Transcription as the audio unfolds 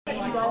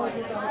Order!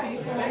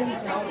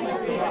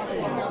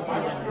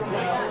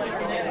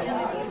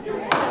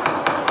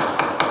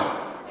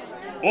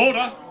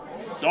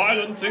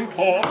 Silence in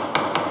court!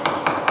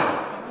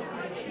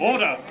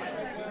 Order!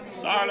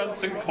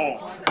 Silence in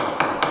court!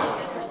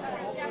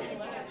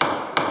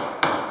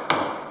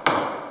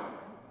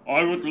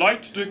 I would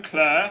like to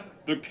declare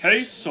the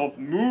case of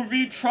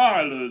movie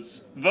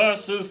trialers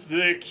versus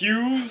the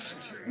accused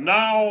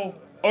now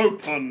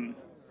open.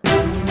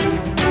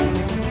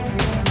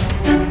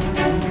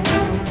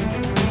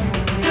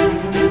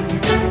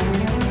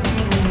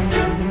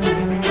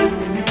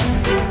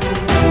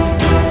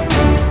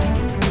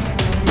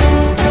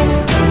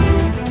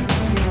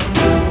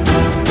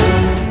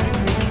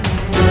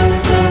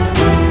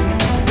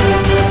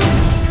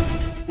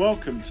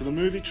 Welcome to the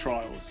movie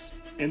trials.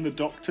 In the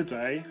dock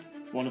today,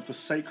 one of the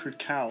sacred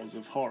cows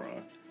of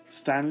horror,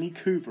 Stanley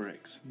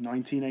Kubrick's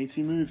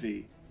 1980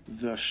 movie,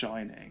 The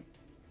Shining.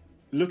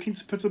 Looking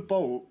to put a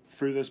bolt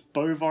through this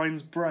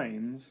bovine's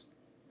brains,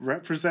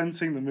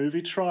 representing the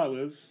movie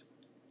trialers,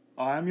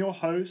 I am your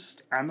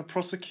host and the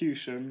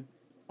prosecution,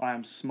 I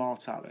am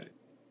Smart Alec.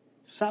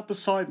 Sat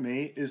beside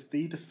me is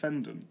the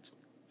defendant,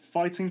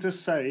 fighting to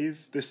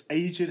save this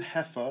aged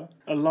heifer,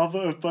 a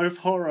lover of both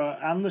horror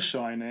and The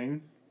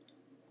Shining,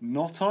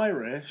 not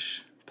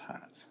Irish,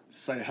 Pat.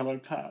 Say hello,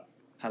 Pat.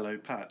 Hello,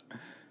 Pat.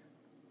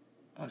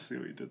 I see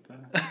what you did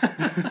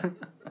there.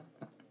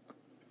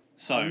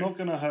 So, I'm not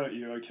going to hurt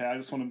you, okay? I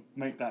just want to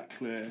make that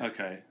clear.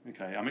 Okay.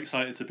 I'm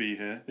excited to be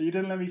here. But you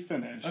didn't let me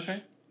finish.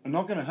 Okay. I'm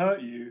not going to hurt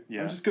you.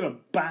 Yeah. I'm just going to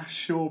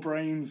bash your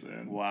brains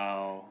in.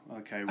 Wow.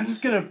 Okay. I'm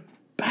just going to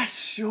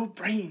bash your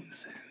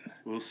brains in.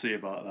 We'll see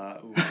about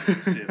that.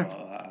 We'll see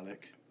about that,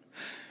 Alec.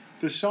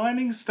 The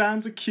Shining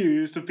stands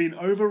accused of being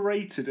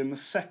overrated in the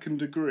second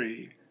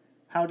degree.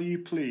 How do you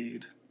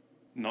plead?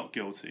 Not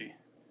guilty.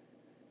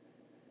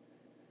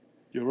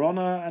 Your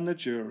Honour and the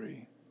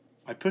jury,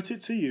 I put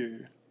it to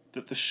you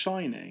that The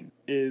Shining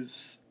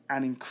is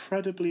an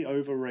incredibly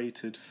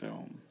overrated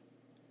film.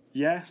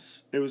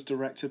 Yes, it was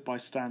directed by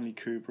Stanley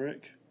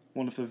Kubrick,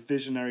 one of the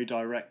visionary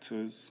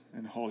directors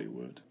in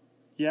Hollywood.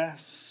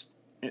 Yes,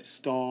 it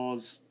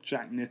stars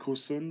Jack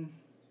Nicholson,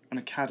 an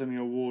Academy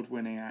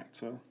Award-winning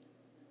actor.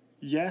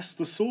 Yes,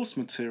 the source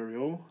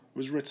material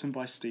was written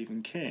by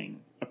Stephen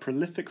King, a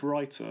prolific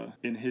writer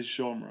in his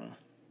genre.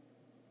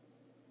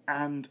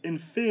 And in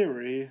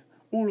theory,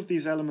 all of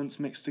these elements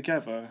mixed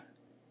together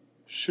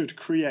should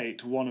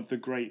create one of the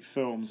great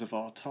films of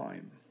our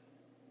time.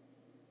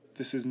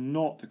 This is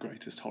not the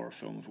greatest horror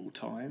film of all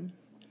time.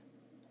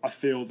 I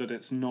feel that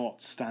it's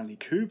not Stanley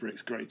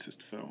Kubrick's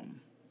greatest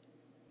film.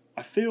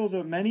 I feel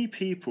that many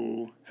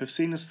people have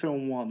seen this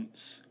film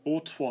once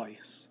or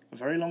twice, a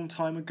very long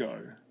time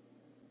ago,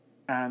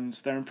 and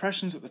their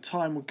impressions at the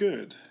time were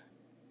good.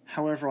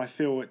 However, I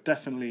feel it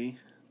definitely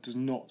does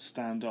not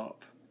stand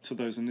up to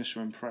those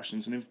initial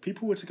impressions. And if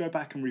people were to go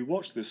back and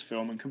rewatch this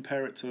film and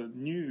compare it to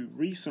new,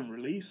 recent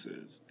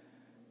releases,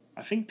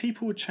 I think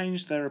people would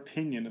change their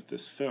opinion of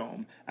this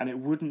film and it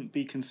wouldn't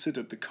be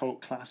considered the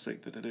cult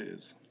classic that it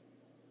is.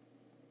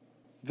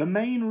 The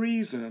main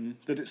reason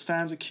that it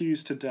stands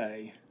accused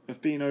today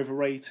of being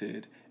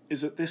overrated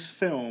is that this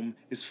film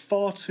is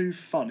far too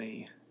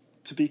funny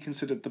to be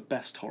considered the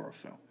best horror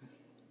film.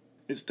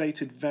 It's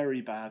dated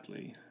very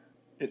badly.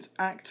 Its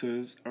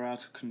actors are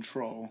out of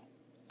control.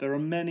 There are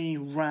many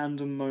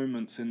random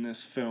moments in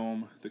this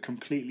film that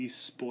completely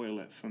spoil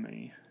it for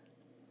me,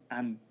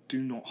 and do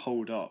not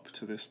hold up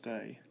to this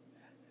day.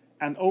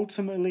 And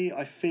ultimately,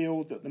 I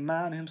feel that the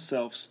man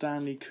himself,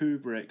 Stanley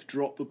Kubrick,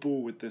 dropped the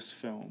ball with this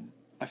film.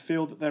 I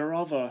feel that there are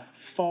other,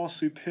 far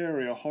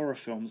superior horror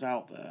films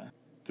out there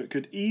that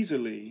could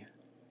easily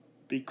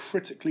be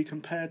critically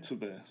compared to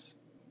this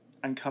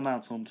and come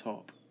out on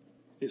top.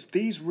 It's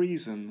these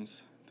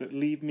reasons that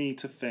lead me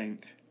to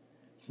think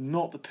it's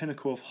not the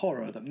pinnacle of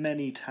horror that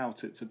many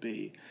tout it to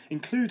be,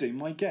 including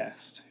my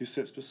guest who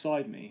sits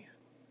beside me.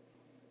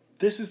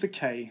 This is the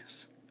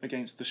case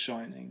against The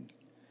Shining.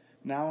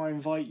 Now I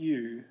invite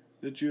you,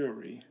 the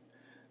jury,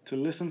 to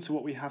listen to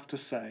what we have to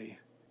say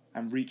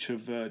and reach a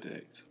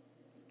verdict.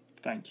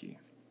 Thank you.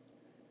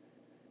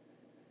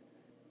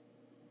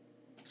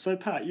 So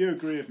Pat, you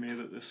agree with me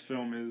that this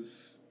film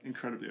is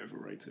incredibly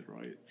overrated,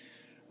 right?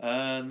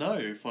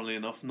 No, funnily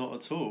enough, not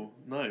at all.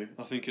 No,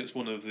 I think it's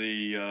one of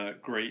the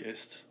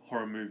greatest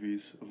horror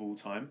movies of all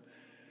time.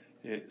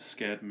 It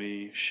scared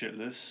me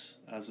shitless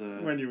as a...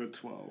 When you were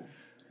 12.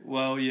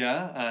 Well,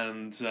 yeah,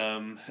 and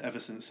ever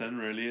since then,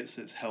 really,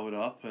 it's held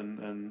up,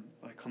 and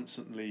I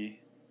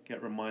constantly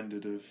get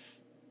reminded of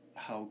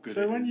how good it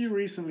is. So when you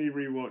recently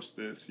rewatched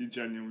this, you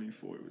genuinely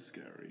thought it was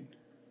scary?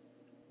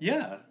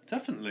 Yeah,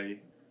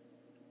 definitely.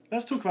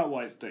 Let's talk about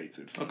why it's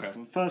dated first.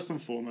 Okay. First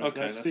and foremost,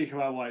 Okay, let's speak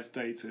about why it's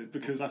dated,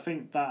 because I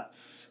think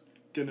that's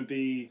going to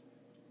be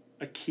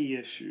a key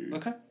issue.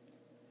 Okay.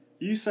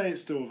 You say it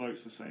still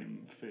evokes the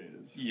same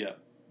fears. Yeah.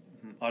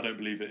 I don't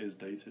believe it is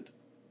dated.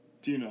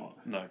 Do you not?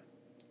 No.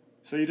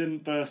 So you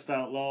didn't burst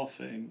out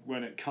laughing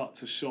when it cut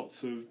to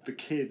shots of the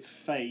kid's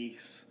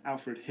face,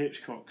 Alfred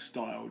Hitchcock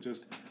style,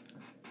 just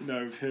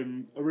of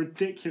him, a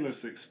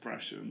ridiculous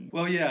expression.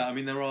 Well, yeah, I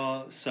mean, there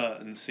are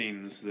certain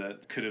scenes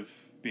that could have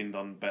been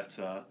done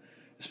better,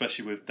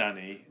 especially with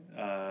Danny.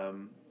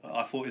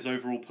 I thought his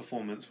overall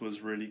performance was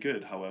really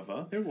good,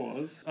 however. It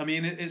was. I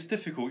mean, it's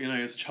difficult,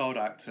 he's a child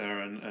actor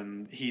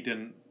and he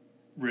didn't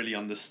really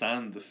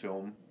understand the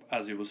film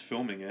as he was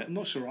filming it. I'm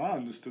not sure I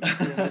understood the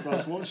film as I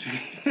was watching.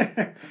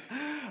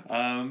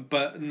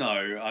 But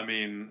no, I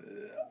mean,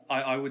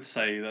 I would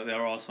say that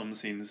there are some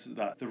scenes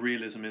that the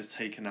realism is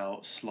taken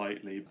out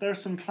slightly. There are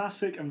some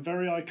classic and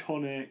very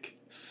iconic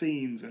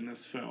scenes in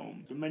this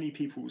film. Many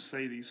people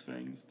say these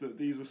things, that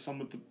these are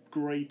some of the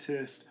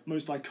greatest,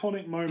 most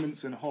iconic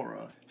moments in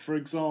horror. For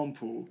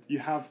example, you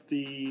have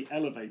the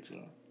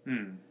elevator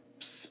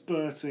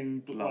spurting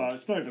blood.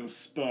 It's not even a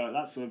spurt,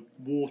 that's a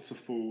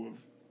waterfall of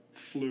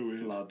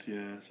fluid. Blood,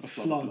 yeah. It's a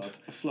flood.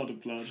 A flood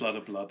of blood. Flood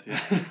of blood,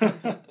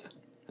 yeah.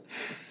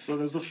 So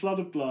there's a flood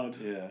of blood.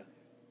 Yeah.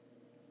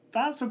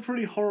 That's a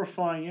pretty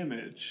horrifying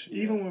image,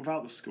 even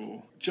without the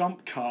score.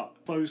 Jump cut,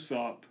 close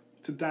up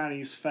to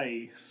Danny's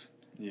face.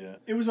 Yeah.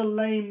 It was a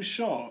lame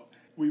shot.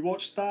 We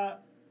watched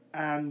that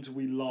and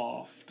we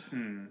laughed.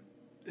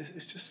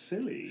 It's just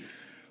silly.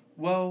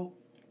 Well,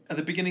 at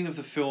the beginning of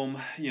the film,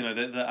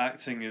 the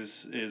acting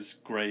is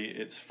great,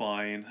 it's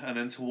fine, and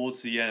then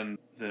towards the end,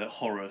 the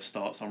horror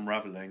starts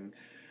unraveling.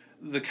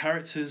 The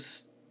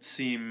characters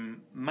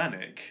seem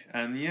manic,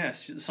 and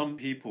yes, some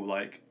people,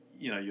 like,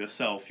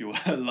 yourself, you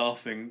were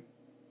laughing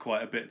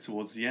quite a bit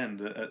towards the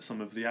end at some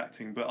of the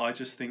acting, but I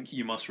just think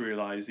you must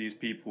realise these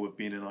people have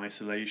been in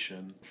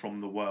isolation from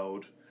the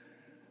world,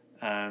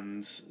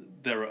 and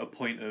they're at a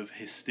point of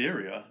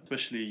hysteria,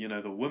 especially,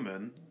 the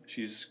woman.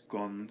 She's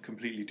gone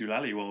completely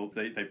doolally. Well,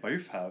 they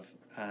both have,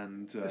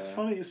 and it's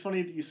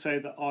funny that you say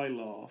that I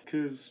laugh,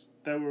 because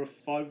there were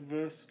 5 of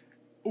us.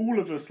 All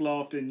of us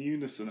laughed in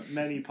unison at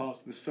many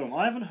parts of this film.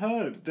 I haven't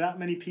heard that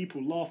many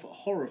people laugh at a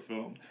horror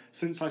film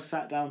since I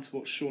sat down to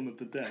watch Shaun of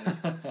the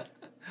Dead.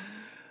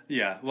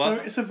 Yeah, well,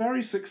 so it's a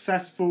very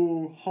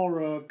successful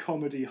horror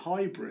comedy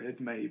hybrid,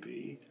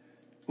 maybe.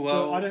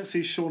 Well, but I don't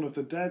see Shaun of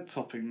the Dead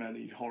topping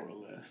many horror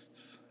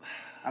lists,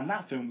 and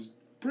that film's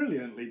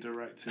brilliantly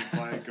directed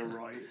by Edgar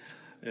Wright.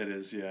 It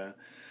is, yeah.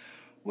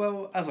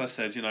 Well, as I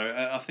said,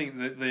 I think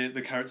that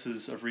the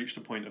characters have reached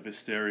a point of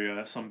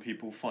hysteria. Some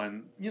people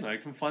can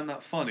find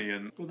that funny,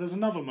 and well, there's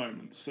another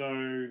moment.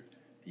 So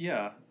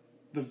yeah,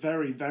 the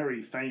very,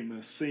 very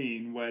famous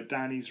scene where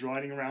Danny's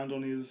riding around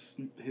on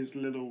his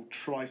little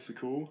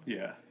tricycle.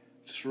 Yeah.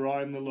 Just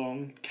riding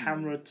along,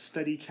 camera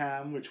steady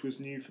cam, which was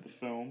new for the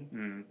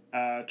film.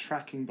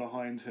 Tracking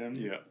behind him.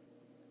 Yeah.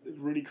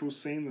 Really cool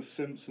scene. The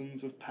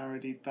Simpsons have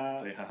parodied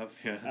that. They have,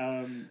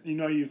 yeah.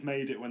 You've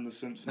made it when the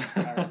Simpsons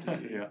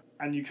parody you. Yeah.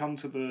 And you come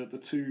to the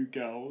 2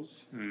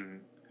 girls,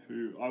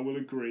 who I will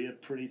agree are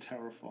pretty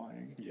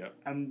terrifying. Yeah.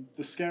 And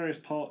the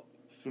scariest part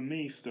for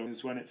me still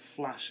is when it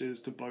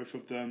flashes to both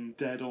of them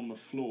dead on the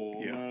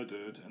floor,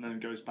 murdered, and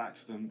then goes back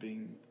to them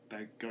being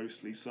their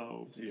ghostly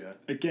selves. Yeah.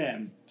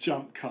 Again,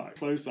 jump cut,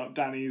 close up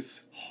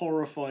Danny's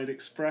horrified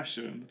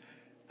expression.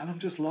 And I'm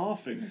just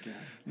laughing again.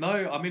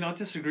 No, I mean, I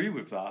disagree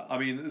with that. I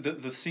mean,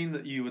 the scene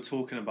that you were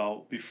talking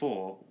about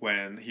before,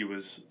 when he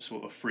was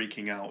sort of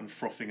freaking out and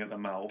frothing at the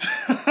mouth,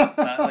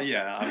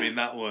 I mean,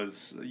 that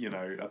was,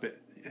 a bit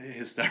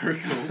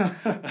hysterical.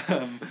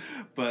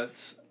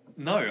 But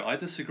no, I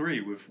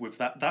disagree with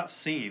that. That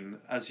scene,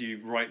 as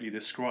you rightly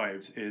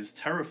described, is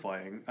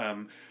terrifying.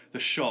 The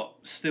shot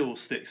still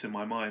sticks in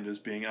my mind as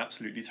being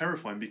absolutely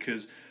terrifying,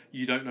 because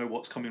you don't know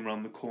what's coming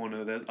around the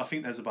corner. I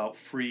think there's about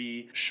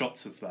 3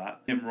 shots of that,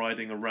 him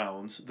riding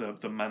around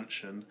the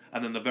mansion,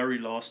 and then the very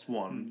last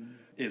one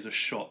is a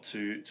shot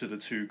to the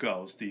 2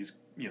 girls, these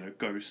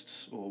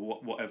ghosts or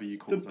whatever you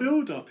call them. The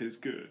build-up is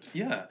good.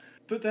 Yeah.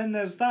 But then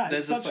there's that.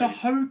 It's such a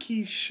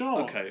hokey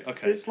shot. Okay.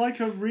 It's like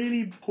a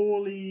really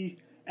poorly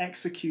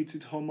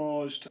executed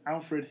homage to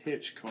Alfred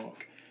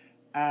Hitchcock,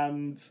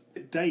 and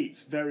it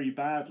dates very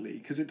badly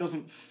because it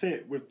doesn't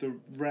fit with the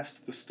rest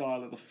of the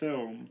style of the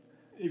film.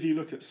 If you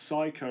look at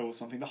Psycho or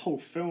something, the whole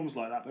film's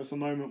like that. There's a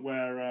moment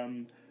where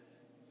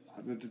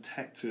the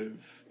detective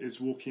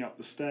is walking up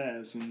the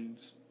stairs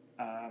and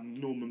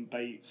Norman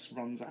Bates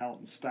runs out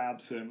and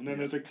stabs him, and then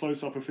there's a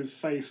close-up of his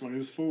face when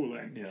he's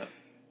falling. Yeah.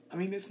 I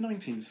mean, it's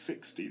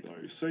 1960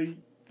 though, so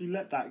you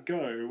let that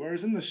go.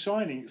 Whereas in The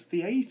Shining, it's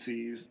the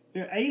 80s.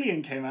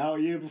 Alien came out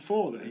a year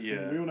before this. Yeah.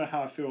 And we all know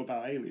how I feel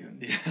about Alien.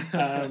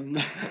 Yeah.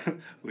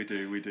 We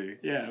do.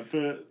 Yeah,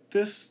 but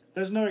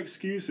there's no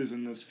excuses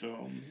in this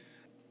film.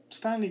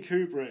 Stanley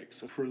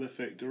Kubrick's a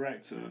prolific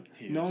director.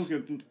 No one's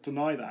going to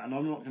deny that, and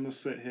I'm not going to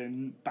sit here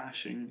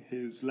bashing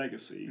his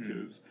legacy,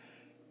 because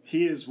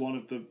he is one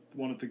of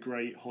the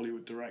great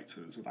Hollywood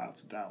directors,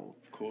 without a doubt.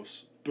 Of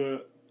course.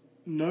 But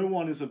no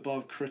one is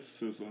above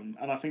criticism,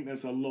 and I think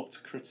there's a lot to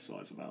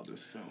criticise about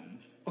this film.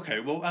 Okay,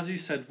 well, as you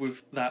said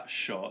with that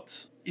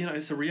shot,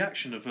 it's a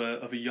reaction of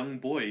a young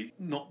boy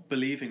not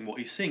believing what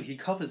he's seeing. He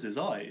covers his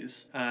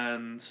eyes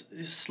and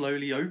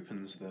slowly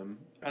opens them.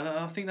 And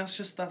I think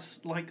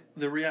that's like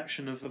the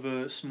reaction of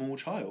a small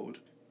child.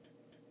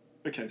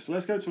 Okay, so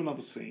let's go to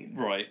another scene.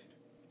 Right.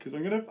 because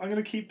I'm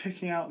gonna keep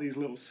picking out these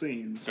little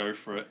scenes. Go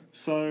for it.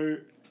 So,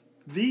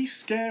 the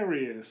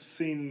scariest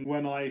scene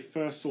when I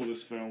first saw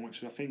this film,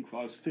 which I think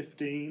I was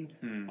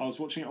 15, I was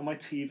watching it on my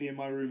TV in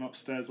my room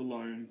upstairs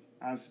alone,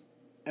 as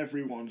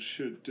everyone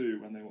should do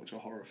when they watch a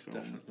horror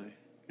film. Definitely.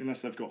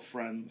 Unless they've got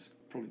friends.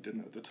 Probably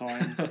didn't at the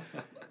time.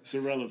 It's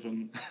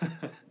irrelevant.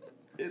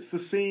 It's the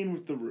scene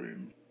with the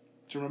room.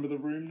 Do you remember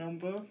the room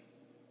number?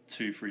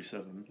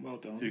 237. Well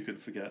done. Who could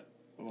forget?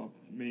 Well,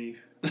 me,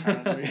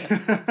 apparently.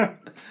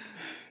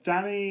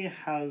 Danny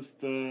has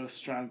the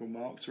strangle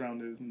marks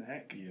around his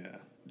neck. Yeah.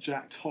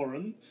 Jack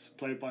Torrance,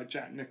 played by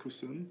Jack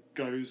Nicholson,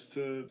 goes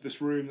to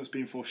this room that's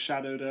been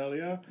foreshadowed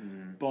earlier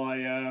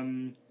by...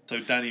 So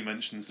Danny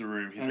mentions the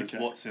room. He says, Okay.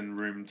 "What's in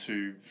room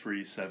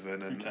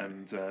 237?"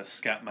 And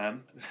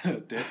Scatman,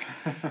 Dick,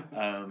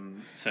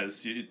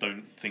 says, "You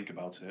don't think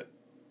about it."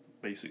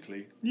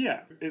 Basically.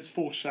 Yeah, it's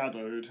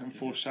foreshadowed and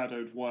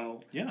foreshadowed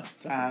well. Yeah,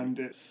 definitely. And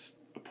it's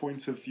a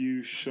point of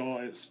view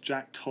shot. It's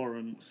Jack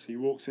Torrance. He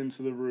walks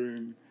into the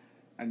room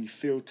and you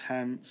feel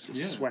tense,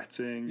 you're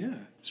sweating. Yeah.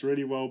 It's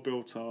really well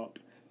built up.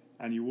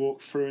 And you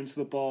walk through into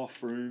the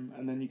bathroom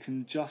and then you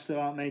can just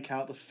about make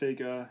out the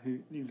figure who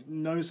you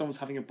know someone's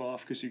having a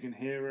bath because you can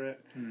hear it.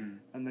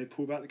 And they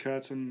pull back the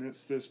curtain.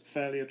 It's this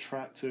fairly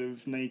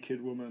attractive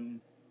naked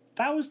woman.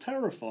 That was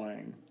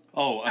terrifying.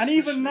 Oh, and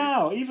even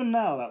now,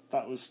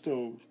 that was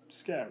still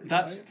scary.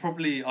 That's right?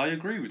 probably, I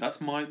agree with. That's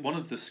one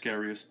of the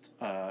scariest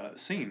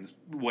scenes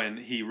when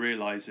he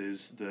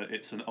realizes that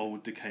it's an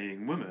old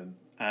decaying woman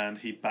and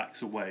he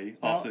backs away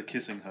after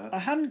kissing her. I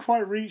hadn't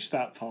quite reached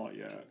that part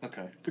yet.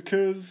 Okay.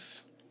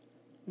 Because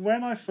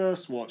when I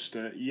first watched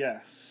it,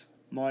 yes,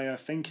 my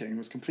thinking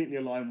was completely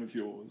aligned with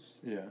yours.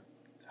 Yeah.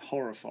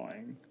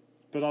 Horrifying.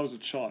 But I was a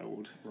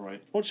child.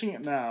 Right. Watching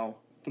it now,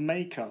 the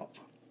makeup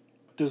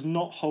does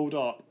not hold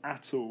up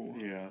at all.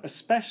 Yeah.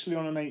 Especially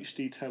on an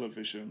HD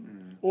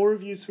television. Or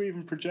if you to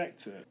even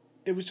project it.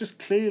 It was just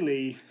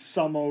clearly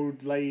some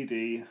old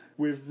lady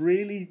with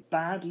really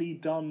badly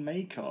done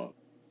makeup.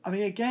 I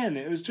mean, again,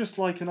 it was just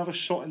like another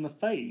shot in the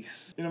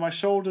face. You know, my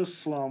shoulders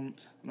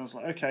slumped, and I was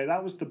like, okay,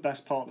 that was the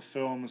best part of the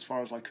film as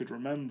far as I could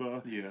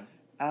remember. Yeah.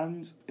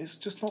 And it's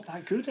just not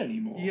that good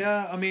anymore.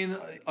 Yeah, I mean,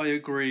 I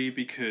agree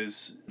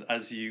because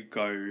as you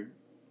go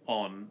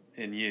on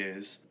in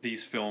years,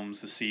 these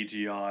films, the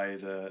CGI,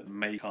 the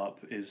makeup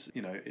is,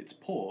 it's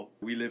poor.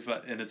 We live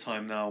in a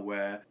time now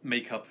where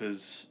makeup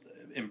has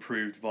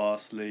improved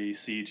vastly,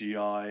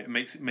 CGI,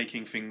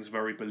 making things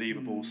very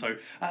believable. So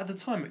at the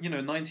time,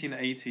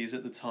 1980s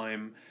at the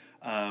time,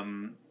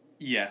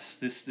 yes,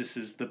 this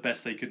is the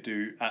best they could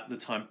do at the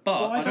time. But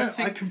well, I don't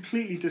think... I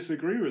completely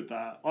disagree with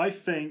that. I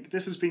think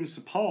this has been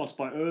surpassed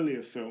by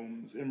earlier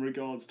films in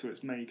regards to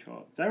its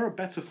makeup. There are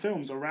better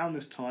films around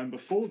this time,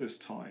 before this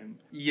time.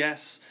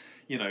 Yes,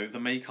 the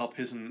makeup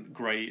isn't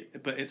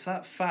great, but it's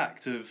that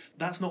fact of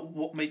that's not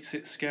what makes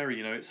it scary.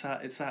 It's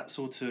that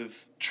sort of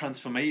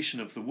transformation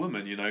of the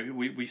woman.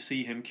 We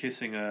see him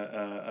kissing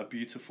a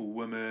beautiful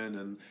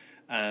woman,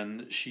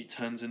 and she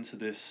turns into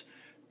this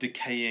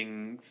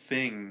decaying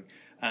thing.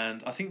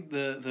 And I think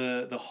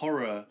the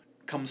horror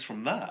comes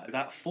from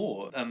that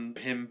thought, and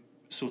him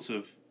sort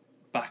of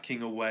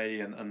backing away,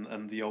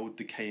 and the old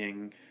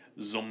decaying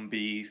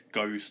zombie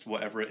ghost,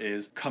 whatever it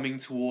is, coming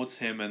towards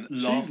him and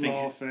laughing. She's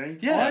laughing.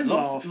 Yeah, I'm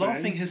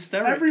laughing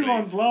hysterically.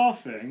 Everyone's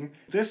laughing.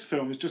 This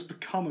film has just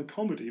become a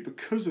comedy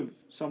because of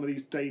some of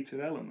these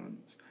dated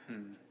elements.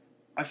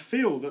 I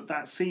feel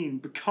that scene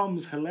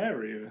becomes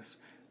hilarious.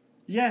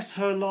 Yes,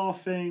 her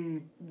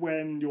laughing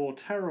when you're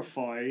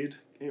terrified,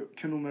 it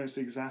can almost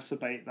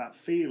exacerbate that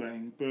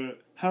feeling, but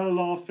her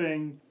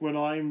laughing when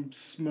I'm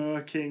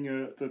smirking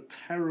at the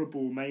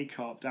terrible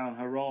makeup down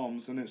her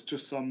arms and it's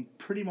just some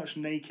pretty much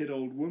naked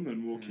old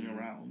woman walking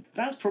around,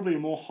 that's probably a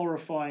more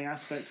horrifying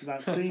aspect to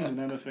that scene than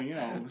anything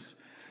else.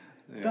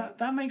 Yeah.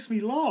 That makes me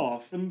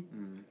laugh,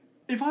 and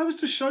if I was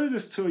to show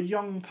this to a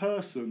young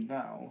person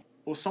now,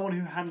 or someone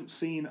who hadn't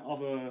seen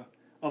other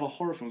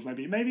horror films,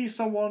 maybe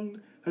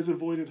someone has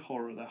avoided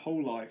horror their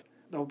whole life,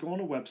 they'll go on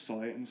a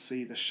website and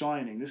see The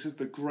Shining. This is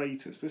the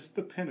greatest. This is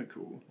the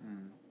pinnacle.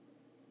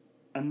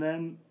 And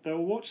then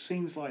they'll watch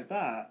scenes like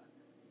that,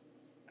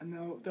 and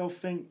they'll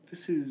think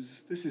this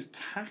is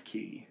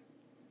tacky.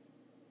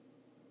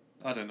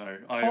 I don't know.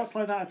 Parts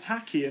like that are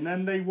tacky, and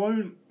then they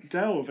won't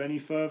delve any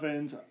further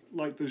into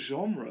like the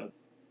genre.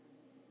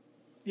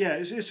 Yeah,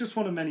 it's just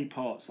one of many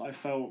parts that I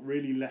felt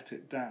really let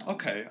it down.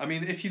 Okay, I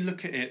mean, if you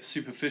look at it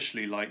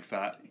superficially like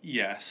that,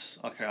 yes,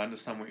 okay, I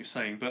understand what you're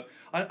saying, but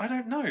I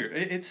don't know.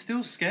 It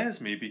still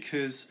scares me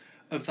because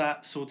of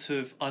that sort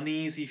of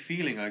uneasy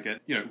feeling I get.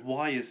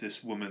 Why is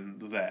this woman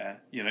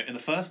there, in the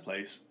first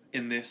place,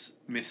 in this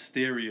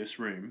mysterious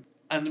room?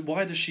 And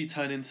why does she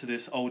turn into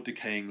this old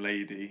decaying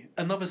lady?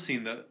 Another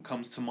scene that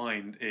comes to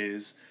mind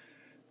is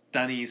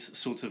Danny's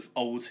sort of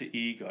alter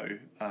ego.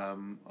 I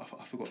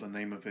forgot the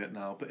name of it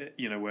now, but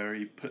where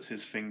he puts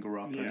his finger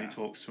up and he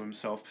talks to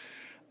himself.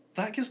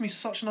 That gives me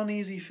such an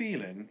uneasy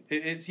feeling.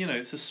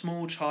 It's a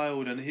small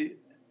child,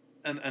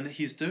 and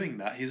he's doing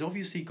that. He's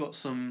obviously got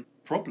some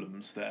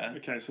problems there.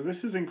 Okay, so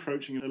this is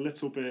encroaching a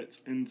little bit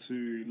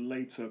into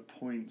later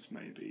points,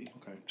 maybe.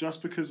 Okay.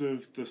 Just because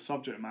of the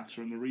subject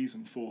matter and the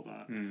reason for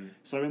that. Mm.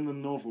 So in the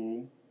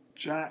novel,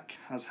 Jack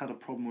has had a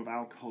problem with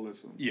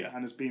alcoholism. Yeah.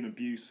 And has been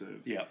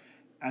abusive. Yeah.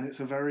 And it's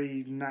a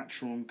very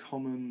natural and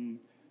common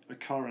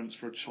occurrence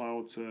for a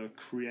child to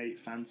create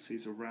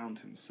fantasies around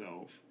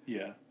himself.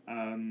 Yeah.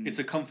 It's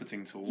a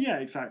comforting tool. Yeah,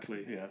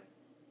 exactly. Yeah.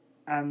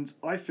 And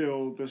I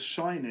feel The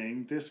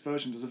Shining, this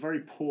version, does a very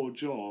poor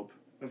job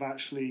of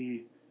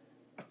actually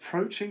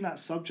approaching that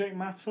subject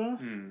matter.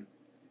 Mm.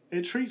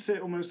 It treats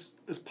it almost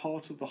as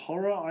part of the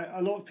horror.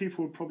 A lot of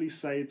people would probably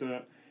say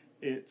that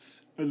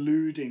it's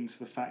alluding to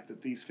the fact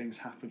that these things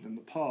happened in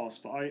the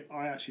past, but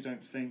I actually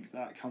don't think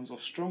that comes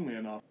off strongly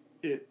enough.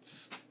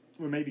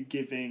 We're maybe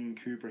giving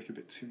Kubrick a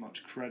bit too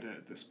much credit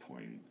at this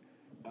point.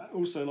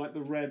 Also, like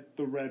the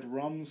red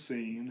rum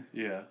scene.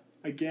 Yeah.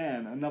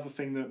 Again, another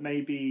thing that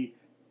maybe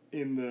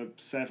in the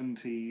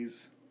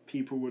 70s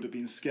people would have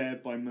been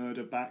scared by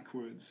murder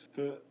backwards,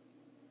 but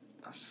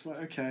I was just like,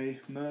 okay,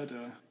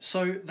 murder.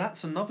 So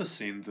that's another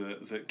scene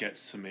that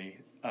gets to me.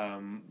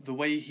 The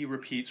way he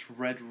repeats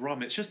red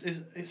rum,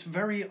 it's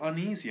very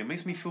uneasy. It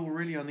makes me feel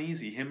really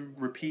uneasy, him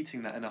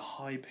repeating that in a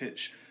high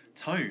pitch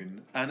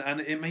tone,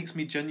 and it makes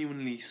me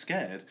genuinely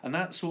scared. And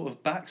that sort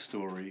of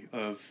backstory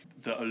of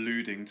the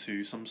alluding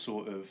to some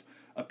sort of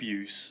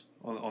abuse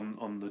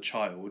on the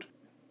child,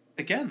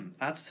 again,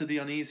 adds to the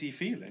uneasy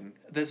feeling.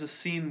 There's a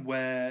scene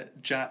where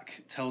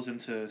Jack tells him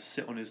to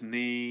sit on his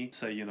knee,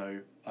 say, you know,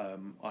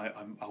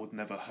 I would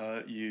never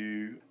hurt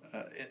you,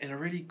 in a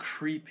really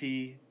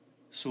creepy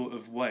sort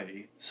of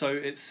way. So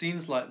it's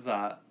scenes like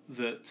that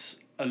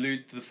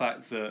allude to the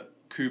fact that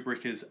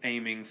Kubrick is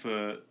aiming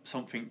for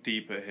something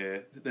deeper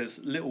here. There's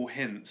little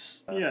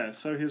hints. Yeah,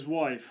 so his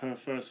wife, her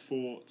first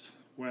thought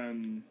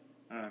when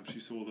she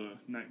saw the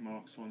neck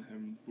marks on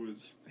him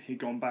was he'd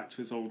gone back to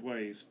his old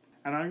ways.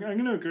 And I'm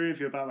going to agree with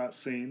you about that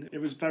scene.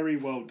 It was very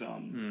well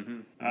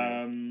done.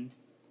 Mm-hmm.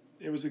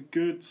 It was a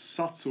good,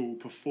 subtle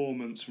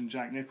performance from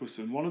Jack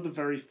Nicholson. One of the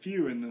very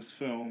few in this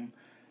film,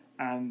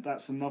 and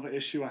that's another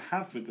issue I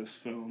have with this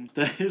film,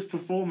 that his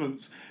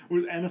performance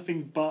was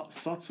anything but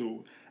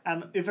subtle.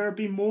 And if there had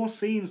been more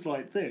scenes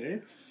like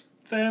this,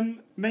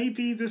 then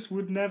maybe this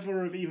would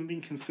never have even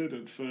been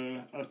considered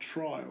for a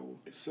trial.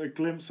 It's a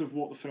glimpse of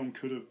what the film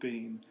could have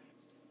been.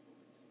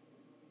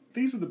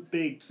 These are the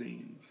big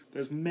scenes.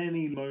 There's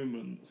many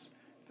moments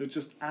that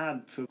just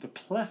add to the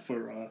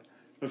plethora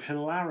of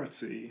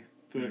hilarity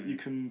that you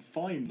can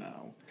find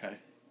now. Okay.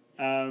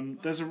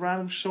 There's a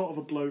random shot of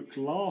a bloke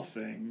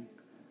laughing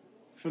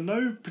for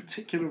no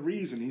particular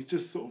reason. He's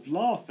just sort of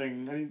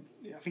laughing, and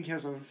I think he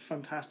has a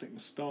fantastic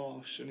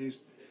moustache, and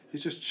he's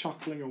just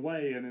chuckling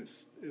away, and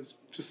it's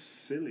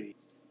just silly.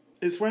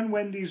 It's when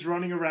Wendy's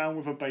running around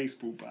with a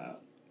baseball bat.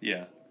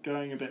 Yeah.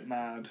 Going a bit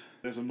mad.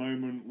 There's a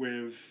moment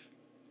with,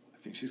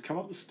 I think she's come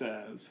up the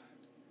stairs,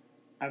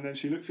 and then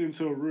she looks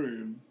into a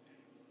room,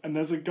 and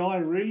there's a guy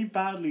really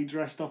badly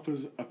dressed up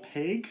as a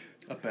pig.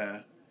 A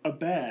bear. A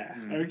bear,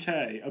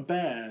 okay. A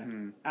bear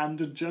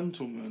and a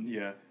gentleman.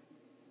 Yeah.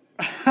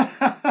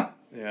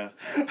 Yeah.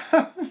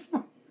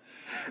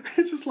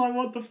 It's just like,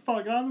 what the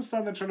fuck? I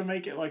understand they're trying to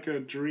make it like a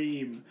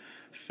dream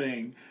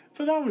thing,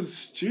 but that was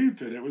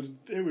stupid. It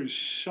was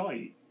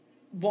shite.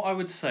 What I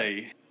would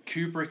say,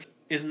 Kubrick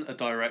isn't a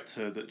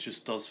director that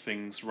just does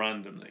things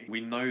randomly.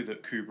 We know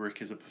that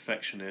Kubrick is a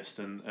perfectionist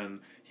and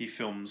he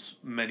films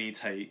many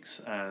takes,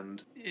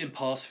 and in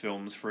past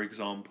films, for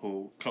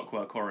example,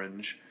 Clockwork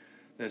Orange,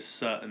 there's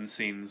certain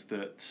scenes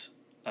that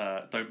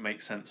don't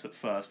make sense at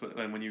first, but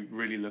then when you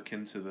really look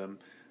into them,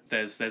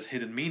 there's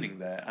hidden meaning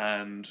there,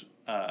 and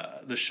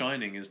The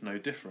Shining is no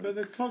different. But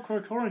the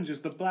Clockwork Orange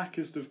is the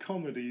blackest of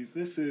comedies.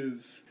 This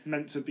is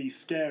meant to be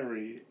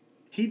scary.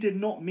 He did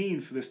not mean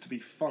for this to be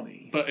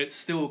funny. But it's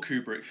still a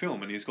Kubrick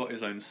film, and he's got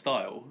his own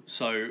style,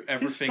 so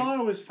everything... His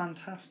style is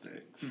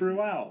fantastic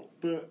throughout,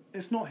 but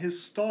it's not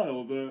his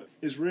style that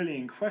is really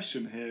in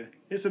question here.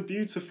 It's a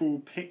beautiful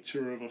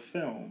picture of a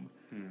film,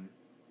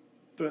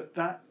 but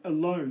that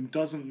alone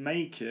doesn't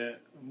make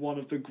it one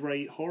of the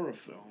great horror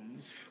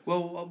films.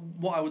 Well,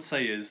 what I would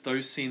say is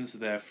those scenes are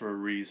there for a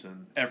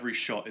reason. Every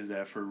shot is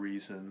there for a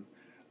reason.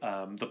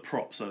 The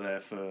props are there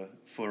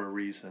for a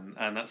reason,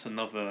 and that's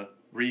another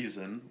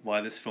reason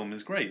why this film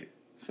is great.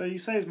 So you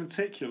say it's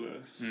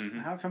meticulous.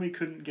 How come he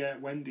couldn't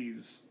get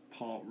Wendy's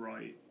part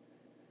right?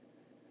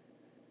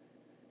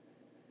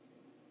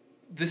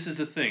 This is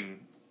the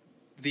thing.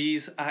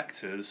 These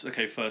actors,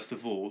 okay, first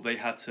of all, they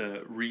had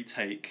to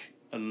retake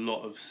a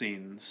lot of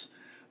scenes,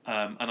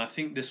 and I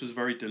think this was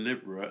very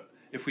deliberate.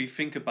 If we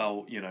think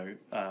about, you know,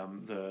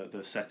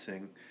 the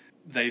setting,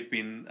 they've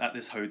been at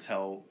this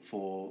hotel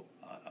for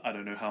I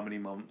don't know how many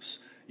months,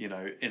 you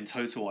know, in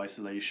total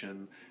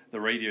isolation. The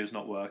radio's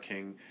not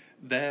working.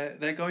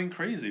 They're going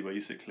crazy,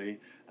 basically,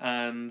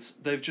 and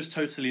they've just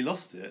totally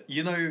lost it.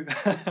 You know,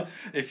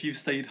 if you've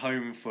stayed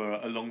home for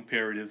a long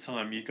period of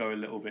time, you go a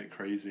little bit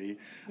crazy.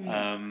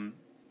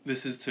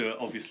 This is to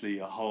obviously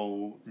a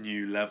whole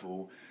new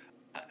level.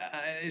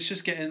 It's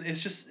just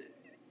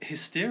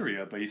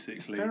hysteria,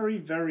 basically. Very,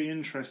 very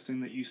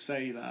interesting that you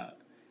say that.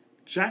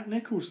 Jack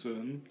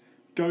Nicholson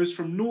goes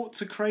from naught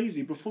to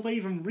crazy before they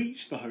even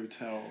reach the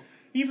hotel.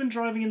 Even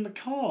driving in the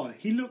car,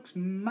 he looks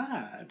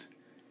mad.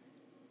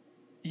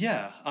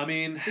 Yeah, I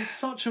mean... It's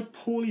such a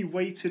poorly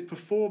weighted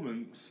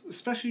performance,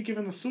 especially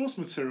given the source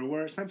material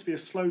where it's meant to be a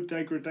slow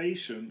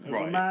degradation of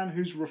a man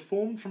who's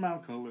reformed from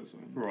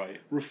alcoholism,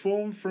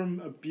 reformed from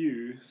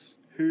abuse,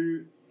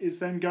 who is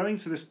then going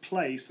to this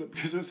place that,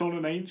 because it's on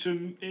an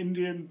ancient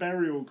Indian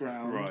burial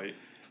ground,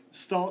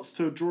 starts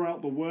to draw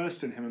out the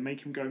worst in him and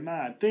make him go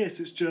mad. This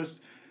is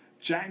just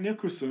Jack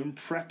Nicholson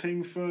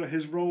prepping for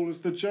his role as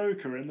the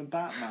Joker in the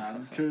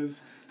Batman,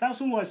 because that's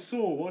all I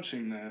saw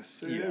watching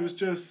this. It was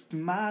just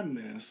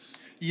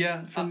madness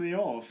from the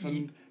off,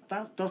 and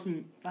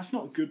that's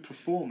not a good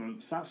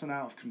performance. That's an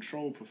out of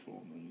control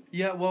performance.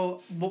 Yeah,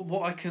 well,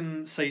 what I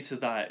can say to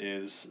that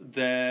is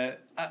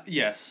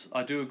yes,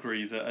 I do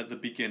agree that at the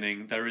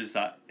beginning there is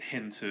that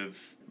hint of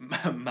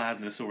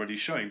madness already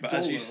showing, but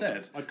as you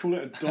said, I'd call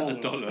it a dollop.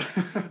 a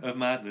dollop of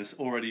madness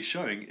already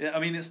showing. I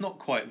mean, it's not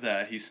quite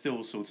there. He's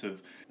still sort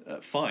of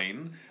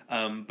fine,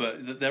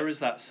 but there is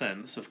that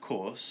sense, of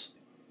course.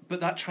 But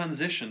that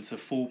transition to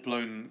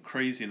full-blown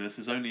craziness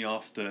is only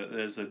after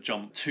there's a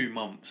jump 2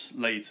 months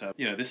later.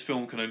 You know, this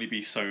film can only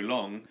be so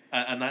long,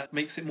 and that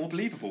makes it more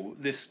believable.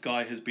 This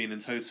guy has been in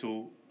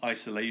total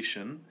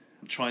isolation,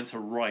 trying to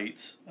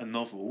write a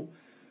novel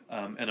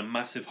in a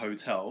massive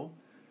hotel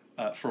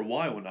for a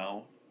while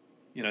now.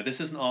 You know, this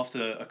isn't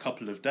after a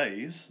couple of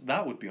days.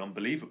 That would be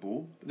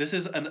unbelievable. This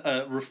is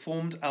a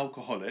reformed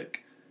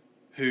alcoholic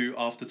who,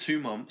 after 2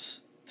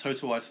 months,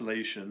 total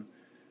isolation,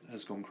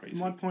 has gone crazy.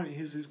 My point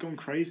is, he's gone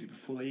crazy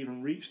before they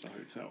even reach the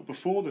hotel.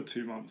 Before the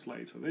 2 months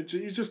later,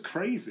 he's just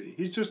crazy.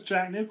 He's just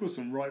Jack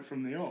Nicholson right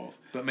from the off.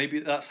 But maybe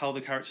that's how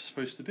the character's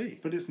supposed to be.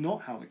 But it's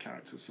not how the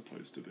character's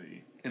supposed to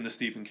be. In the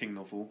Stephen King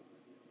novel.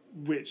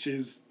 Which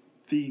is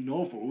the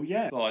novel,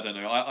 yeah. Well, I don't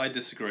know. I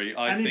disagree.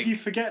 I think... if you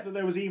forget that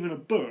there was even a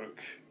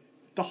book,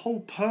 the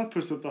whole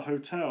purpose of the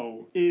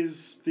hotel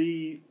is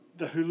the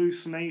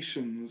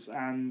hallucinations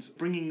and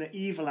bringing the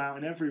evil out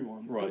in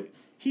everyone. Right. But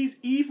he's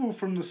evil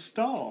from the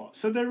start,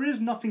 so there is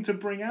nothing to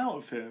bring out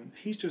of him.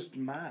 He's just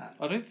mad.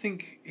 I don't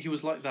think he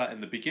was like that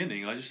in the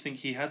beginning. I just think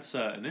he had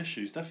certain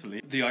issues,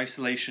 definitely. The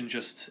isolation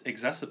just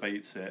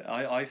exacerbates it.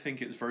 I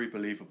think it's very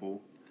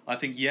believable. I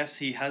think, yes,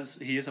 he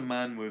is a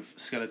man with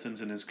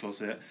skeletons in his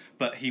closet,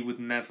 but he would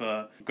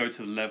never go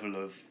to the level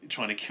of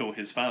trying to kill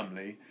his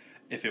family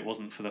if it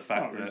wasn't for the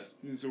fact that...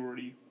 He's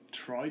already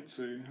tried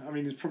to. I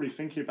mean, he's probably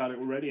thinking about it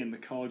already in the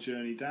car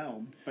journey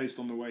down, based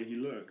on the way he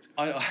looked.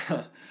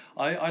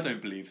 I don't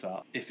believe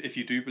that. If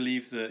you do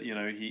believe that, you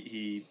know,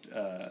 he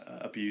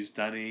abused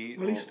Danny...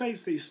 Well, he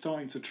states that he's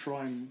starting to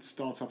try and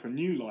start up a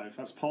new life.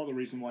 That's part of the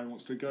reason why he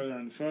wants to go there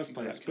in the first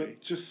place. Exactly.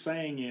 But just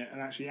saying it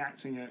and actually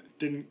acting it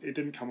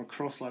didn't come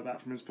across like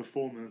that from his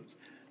performance.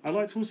 I'd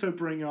like to also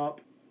bring up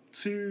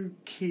 2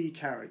 key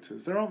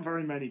characters. There aren't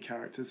very many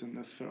characters in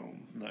this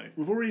film. No.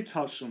 We've already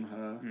touched on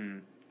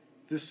her.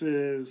 This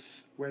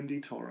is Wendy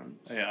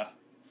Torrance. Yeah.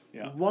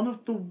 One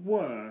of the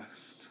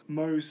worst,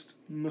 most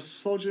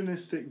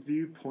misogynistic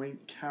viewpoint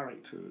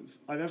characters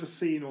I've ever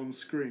seen on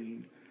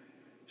screen.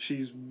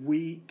 She's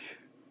weak,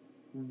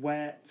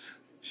 wet,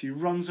 she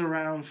runs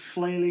around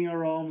flailing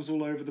her arms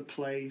all over the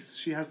place.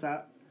 She has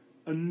that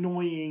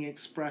annoying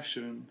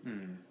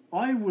expression.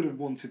 I would have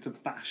wanted to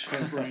bash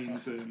her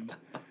brains in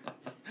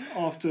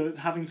after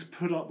having to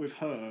put up with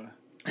her.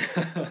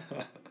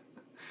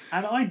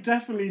 And I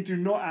definitely do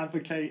not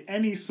advocate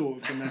any sort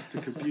of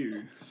domestic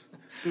abuse.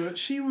 But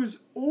she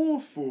was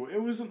awful.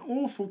 It was an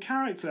awful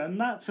character. And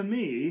that, to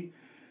me,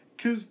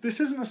 because this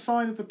isn't a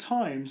sign of the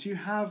times. You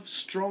have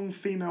strong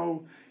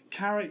female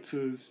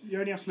characters. You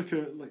only have to look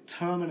at like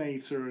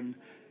Terminator and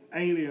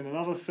Alien and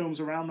other films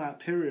around that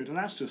period. And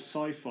that's just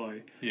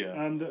sci-fi.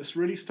 Yeah. And that's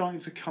really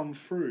starting to come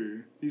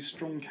through, these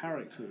strong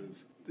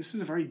characters. This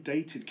is a very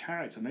dated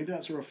character. Maybe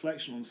that's a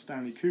reflection on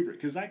Stanley Kubrick,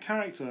 because that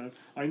character,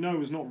 I know,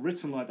 was not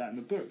written like that in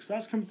the books.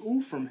 That's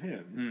all from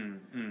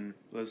him.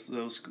 There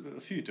was a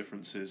few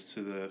differences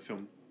to the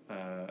film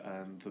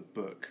and the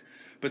book.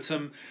 But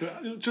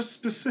just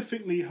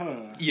specifically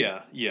her.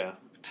 Yeah.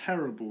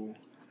 Terrible.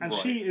 And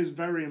she is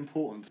very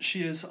important.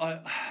 She is.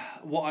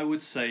 What I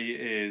would say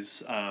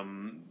is...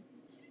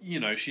 you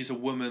know, she's a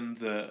woman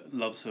that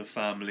loves her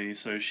family,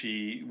 so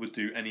she would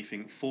do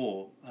anything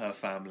for her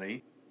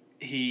family.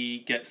 He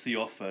gets the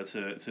offer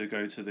to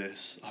go to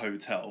this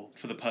hotel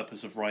for the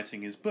purpose of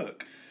writing his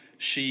book.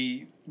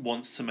 She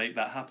wants to make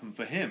that happen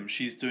for him.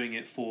 She's doing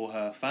it for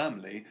her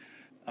family,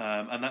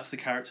 and that's the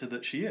character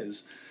that she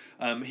is.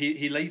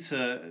 He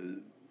later,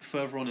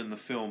 further on in the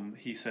film,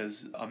 he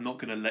says, "I'm not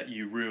going to let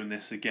you ruin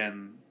this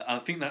again." I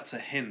think that's a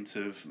hint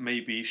of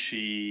maybe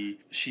she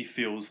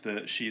feels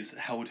that she's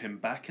held him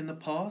back in the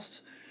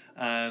past,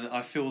 and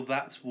I feel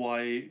that's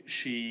why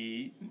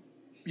she...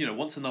 you know,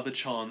 wants another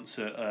chance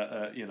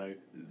at, you know,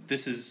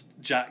 this is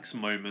Jack's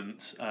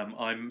moment.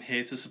 I'm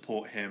here to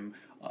support him.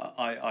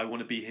 I want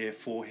to be here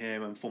for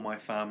him and for my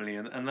family.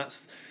 And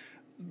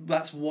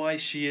that's why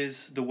she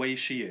is the way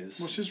she is.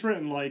 Well, she's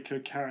written like a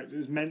character.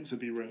 Is meant to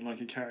be written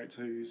like a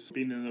character who's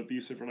been in an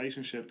abusive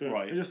relationship. But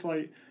Right. they're just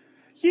like,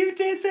 you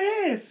did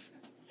this.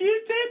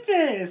 You did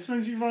this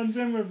when she runs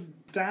in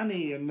with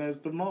Danny and there's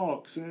the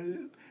marks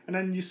and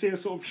then you see her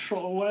sort of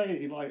trot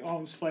away like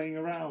arms flailing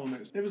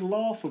around. It was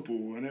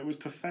laughable and it was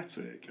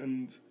pathetic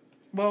and.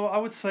 Well, I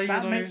would say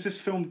that makes this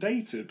film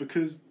dated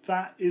because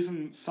that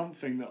isn't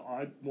something that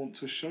I'd want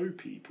to show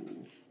people.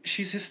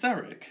 She's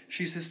hysteric.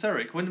 She's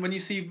hysteric. When you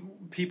see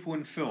people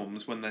in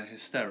films when they're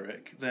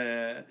hysteric,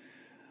 they're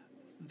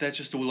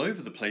just all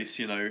over the place.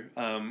 You know,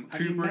 Have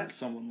you met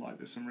someone like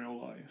this in real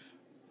life?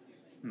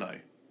 No,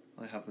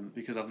 I haven't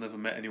because I've never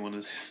met anyone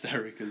as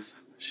hysteric as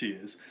she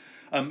is.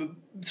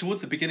 Towards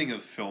the beginning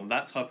of the film,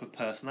 that type of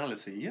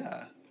personality,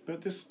 yeah.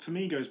 But this to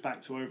me goes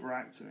back to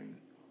overacting.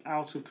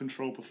 Out of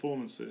control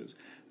performances.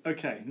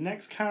 Okay,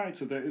 next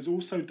character that is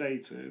also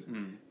dated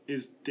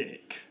is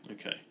Dick.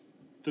 Okay.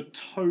 The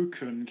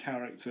token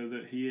character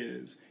that he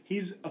is.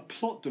 He's a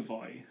plot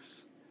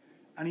device.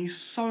 And he's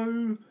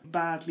so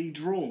badly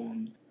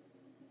drawn.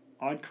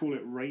 I'd call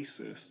it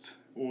racist.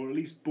 Or at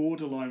least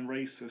borderline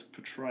racist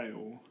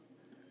portrayal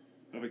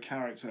of a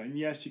character. And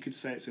yes, you could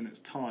say it's in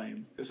its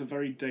time. It's a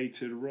very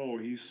dated role.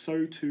 He's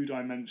so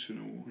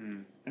two-dimensional.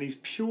 And he's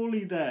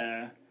purely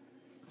there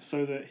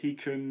so that he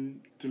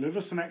can deliver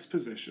some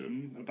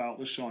exposition about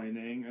The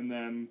Shining and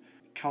then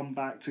come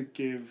back to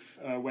give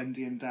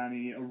Wendy and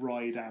Danny a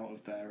ride out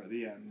of there at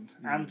the end.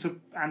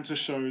 And to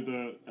show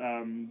that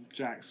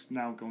Jack's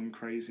now gone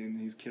crazy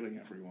and he's killing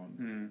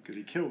everyone because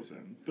he kills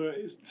them. But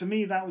to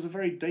me that was a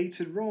very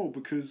dated role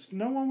because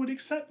no one would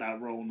accept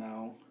that role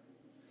now.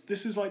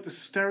 This is like the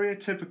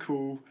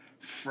stereotypical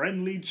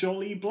friendly,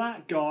 jolly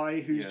black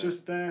guy who's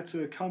just there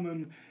to come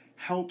and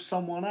help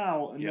someone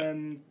out and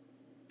then...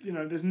 You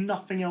know, there's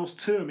nothing else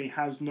to him. He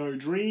has no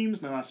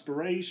dreams, no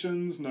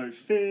aspirations, no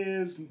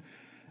fears.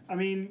 I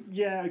mean,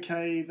 yeah,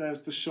 okay,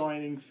 there's the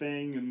shining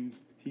thing, and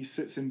he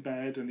sits in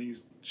bed and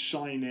he's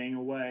shining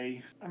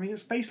away. I mean,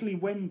 it's basically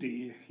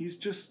Wendy. He's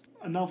just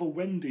another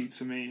Wendy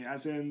to me,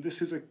 as in,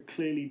 this is a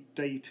clearly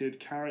dated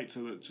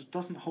character that just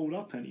doesn't hold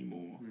up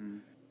anymore.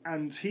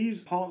 And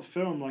he's part of the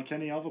film like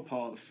any other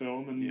part of the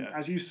film, and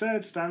as you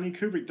said, Stanley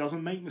Kubrick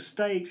doesn't make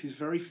mistakes, he's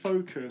very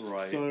focused,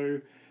 so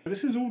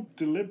this is all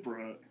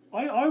deliberate.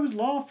 I was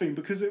laughing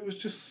because it was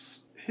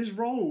just his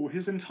role,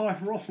 his entire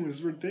role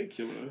was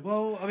ridiculous.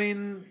 Well, I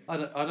mean, I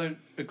don't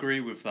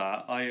agree with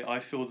that. I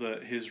feel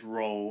that his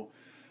role,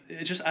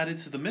 it just added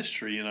to the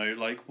mystery, you know,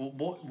 like,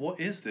 what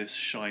is this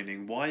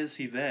Shining? Why is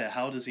he there?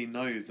 How does he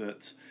know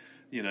that,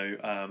 you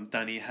know,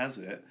 Danny has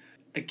it?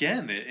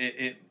 Again,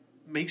 it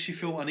makes you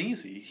feel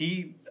uneasy.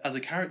 He, as a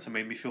character,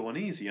 made me feel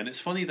uneasy. And it's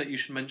funny that you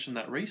should mention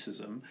that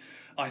racism.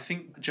 I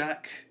think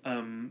Jack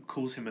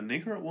calls him a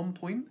nigger at one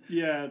point.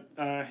 Yeah,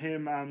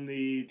 him and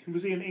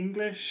was he an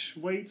English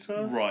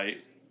waiter? Right.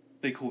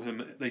 They call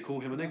him a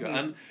nigger.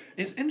 And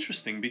it's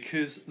interesting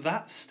because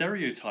that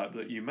stereotype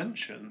that you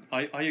mention,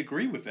 I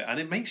agree with it, and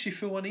it makes you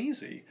feel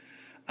uneasy.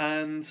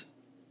 And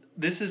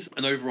this is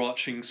an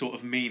overarching sort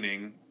of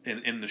meaning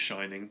in The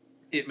Shining.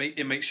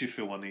 It makes you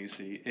feel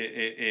uneasy.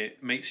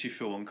 It makes you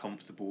feel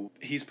uncomfortable.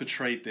 He's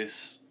portrayed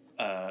this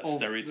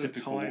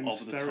stereotypical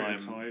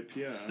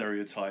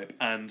stereotype,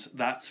 and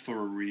that's for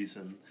a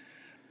reason.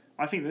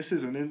 I think this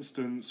is an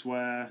instance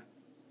where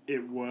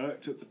it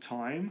worked at the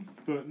time,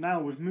 but now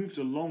we've moved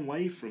a long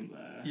way from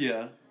there.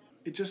 Yeah.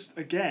 It just,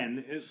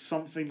 again, it's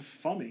something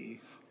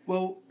funny.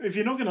 Well, if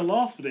you're not going to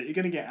laugh at it, you're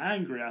going to get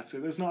angry at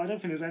it. I don't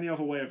think there's any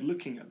other way of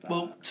looking at that.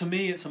 Well, to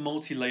me, it's a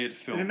multi-layered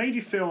film. If it made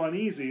you feel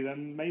uneasy,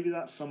 then maybe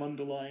that's some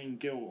underlying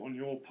guilt on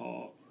your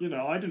part. You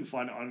know, I didn't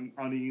find it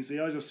uneasy.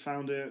 I just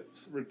found it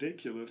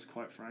ridiculous,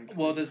 quite frankly.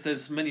 Well,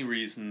 there's many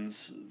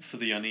reasons for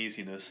the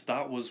uneasiness.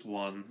 That was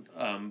one,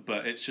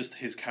 but it's just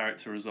his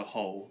character as a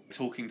whole.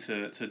 Talking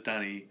to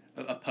Danny,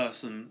 a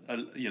person,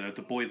 you know,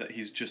 the boy that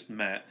he's just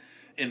met,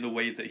 in the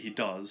way that he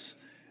does.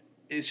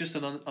 It's just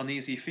an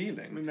uneasy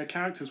feeling. I mean, their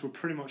characters were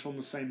pretty much on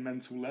the same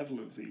mental level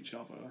as each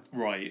other.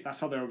 Right. That's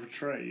how they were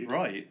portrayed.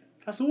 Right.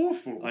 That's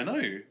awful. I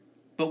know.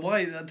 But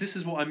why? This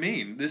is what I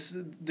mean.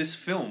 This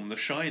film, The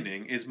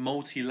Shining, is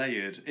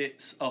multi-layered.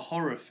 It's a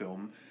horror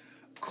film.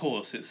 Of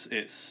course,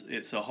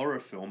 it's a horror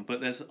film, but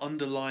there's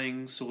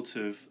underlying sort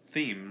of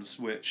themes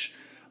which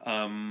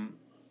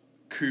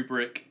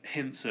Kubrick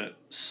hints at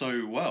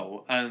so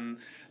well. And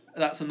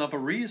that's another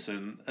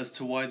reason as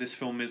to why this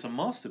film is a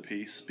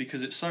masterpiece,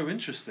 because it's so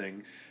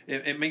interesting.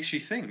 It makes you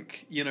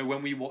think. You know,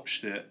 when we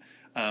watched it,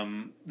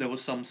 there were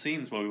some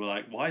scenes where we were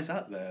like, why is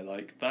that there?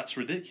 Like, that's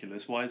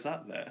ridiculous. Why is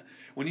that there?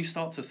 When you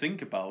start to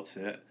think about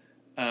it...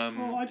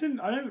 well, I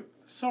don't...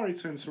 Sorry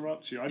to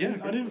interrupt you. I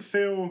didn't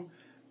feel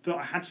that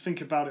I had to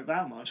think about it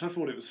that much. I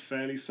thought it was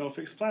fairly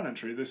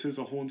self-explanatory. This is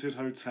a haunted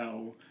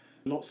hotel.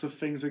 Lots of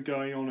things are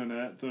going on in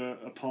it that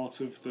are part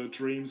of the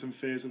dreams and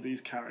fears of these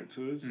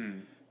characters.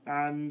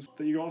 And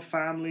that you got a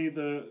family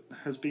that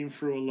has been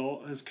through a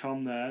lot, has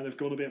come there, they've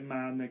gone a bit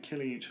mad and they're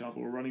killing each other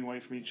or running away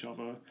from each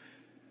other.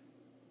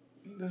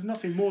 There's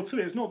nothing more to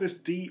it. It's not this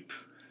deep,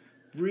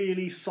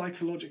 really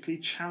psychologically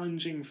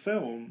challenging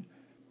film.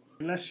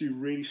 unless you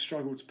really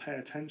struggle to pay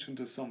attention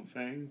to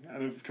something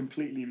and have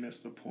completely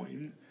missed the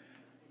point,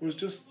 it's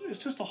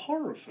just a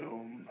horror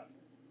film.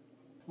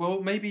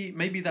 Well,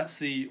 maybe that's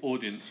the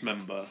audience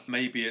member.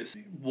 Maybe it's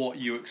what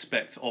you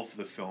expect of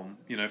the film.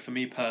 You know, for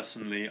me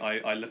personally,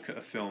 I look at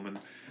a film and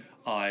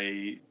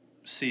I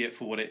see it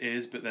for what it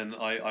is, but then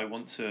I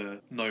want to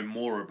know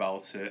more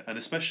about it. And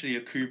especially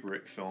a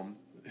Kubrick film,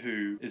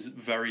 who is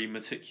very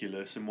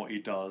meticulous in what he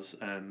does,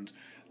 and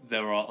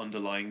there are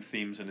underlying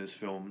themes in his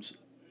films,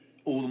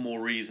 all the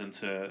more reason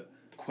to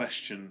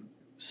question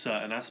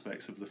certain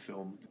aspects of the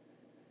film.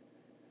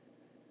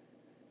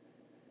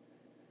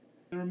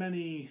 There are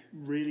many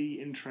really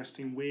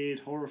interesting, weird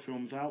horror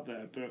films out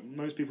there, but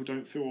most people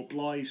don't feel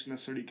obliged to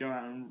necessarily go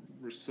out and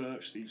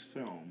research these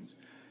films.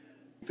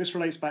 This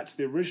relates back to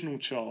the original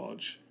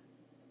charge.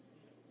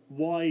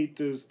 Why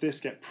does this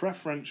get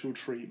preferential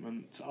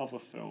treatment to other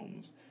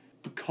films?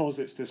 Because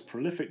it's this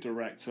prolific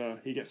director,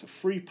 he gets a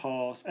free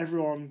pass,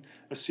 everyone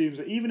assumes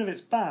that even if it's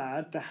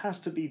bad, there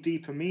has to be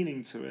deeper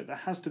meaning to it, there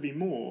has to be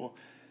more.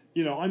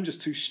 You know, I'm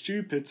just too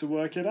stupid to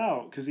work it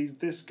out because he's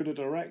this good a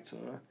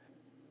director.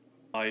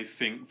 I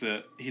think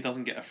that he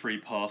doesn't get a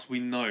free pass. We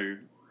know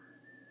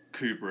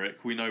Kubrick,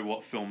 we know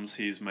what films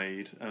he's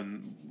made,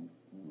 and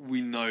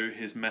we know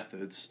his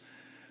methods.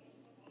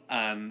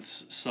 And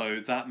so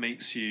that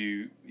makes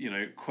you,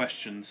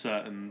 question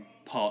certain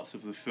parts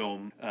of the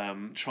film,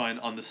 try and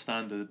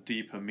understand a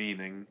deeper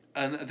meaning.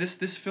 And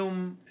this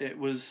film, it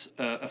was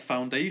a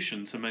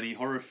foundation to many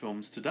horror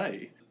films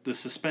today. The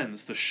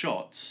suspense, the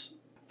shots.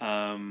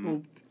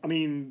 Well, I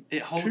mean,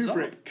 it holds up.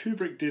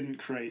 Kubrick didn't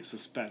create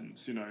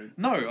suspense,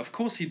 No, of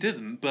course he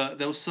didn't, but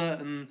there was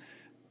certain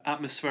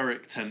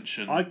atmospheric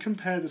tension. I'd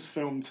compare this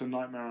film to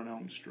Nightmare on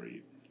Elm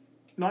Street.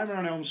 Nightmare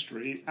on Elm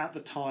Street, at the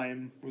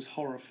time, was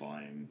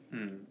horrifying.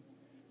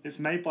 It's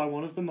made by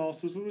one of the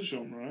masters of the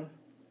genre.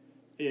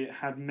 It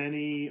had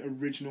many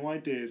original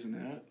ideas in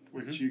it,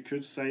 which you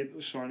could say that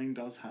The Shining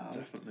does have.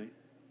 Definitely.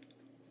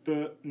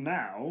 But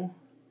now,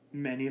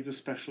 many of the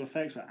special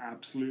effects are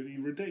absolutely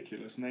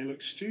ridiculous and they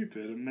look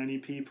stupid, and many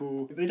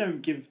people, they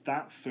don't give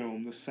that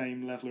film the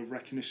same level of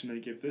recognition they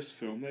give this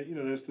film.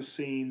 There's the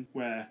scene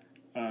where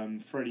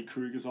Freddy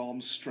Krueger's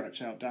arms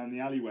stretch out down the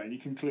alleyway and you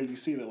can clearly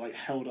see they're like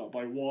held up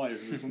by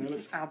wires and it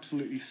looks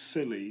absolutely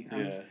silly.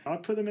 And I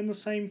put them in the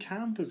same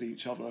camp as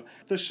each other.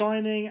 The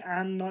Shining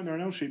and Nightmare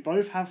on Elm Street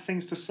both have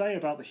things to say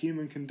about the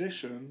human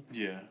condition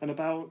and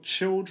about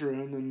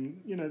children,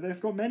 and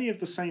they've got many of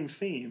the same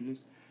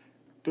themes.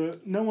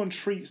 But no one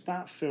treats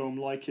that film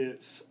like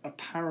it's a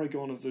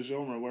paragon of the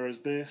genre,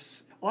 whereas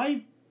this...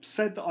 I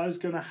said that I was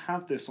going to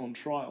have this on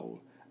trial,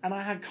 and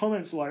I had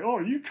comments like, oh,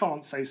 you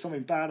can't say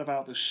something bad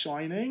about The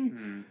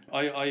Shining.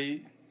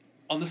 I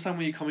understand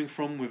where you're coming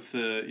from with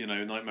the,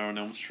 Nightmare on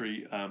Elm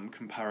Street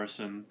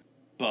comparison,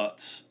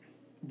 but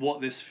what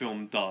this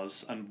film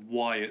does and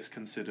why it's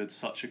considered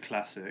such a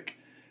classic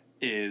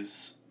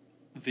is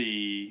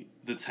the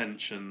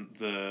tension,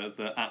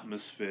 the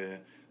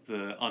atmosphere,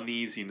 the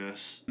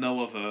uneasiness.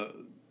 No other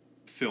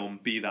film,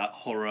 be that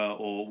horror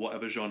or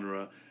whatever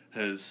genre,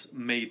 has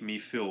made me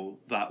feel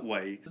that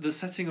way. The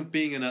setting of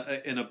being in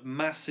a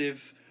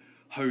massive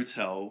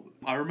hotel.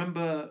 I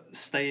remember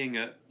staying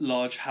at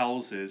large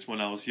houses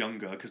when I was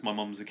younger because my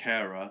mum's a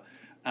carer,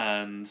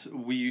 and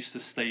we used to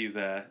stay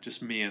there,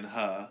 just me and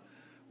her,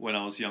 when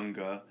I was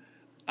younger.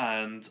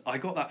 And I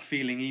got that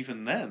feeling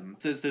even then.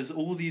 There's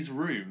all these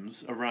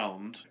rooms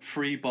around,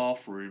 3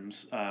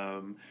 bathrooms,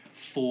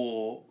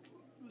 4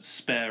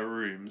 spare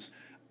rooms,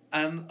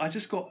 and I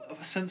just got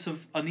a sense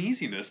of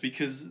uneasiness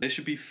because they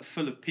should be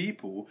full of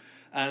people.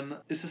 And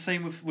it's the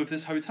same with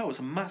this hotel. It's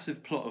a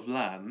massive plot of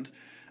land,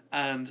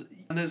 and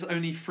there's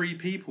only 3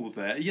 people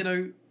there.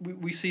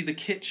 We see the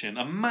kitchen,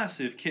 a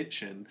massive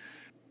kitchen,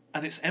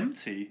 and it's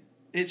empty.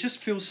 It just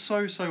feels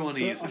so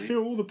uneasy. But I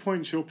feel all the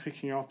points you're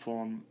picking up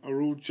on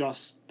are all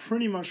just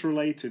pretty much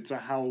related to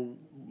how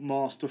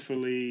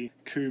masterfully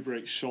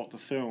Kubrick shot the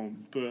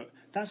film, but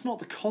that's not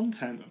the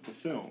content of the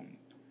film.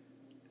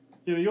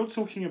 You're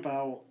talking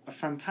about a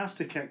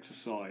fantastic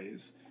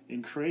exercise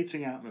in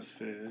creating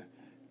atmosphere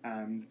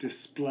and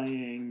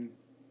displaying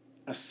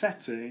a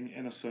setting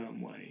in a certain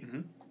way.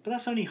 But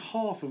that's only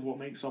half of what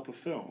makes up a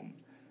film.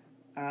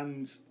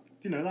 And,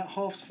 that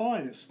half's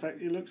fine.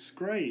 It looks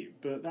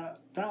great, but that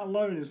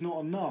alone is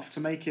not enough to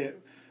make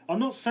it... I'm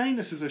not saying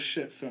this is a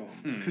shit film,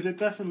 because it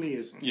definitely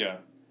isn't. Yeah.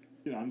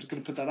 I'm just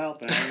going to put that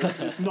out there.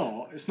 It's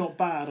not. It's not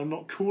bad. I'm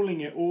not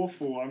calling it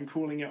awful. I'm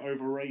calling it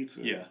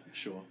overrated. Yeah,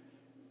 sure.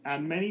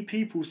 And many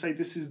people say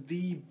this is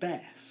the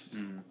best,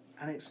 and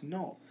it's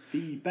not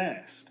the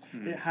best.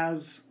 It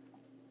has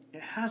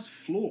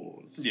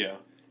flaws. Yeah.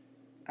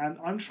 And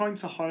I'm trying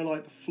to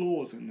highlight the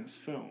flaws in this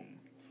film.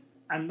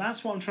 And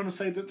that's what I'm trying to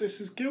say that this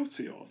is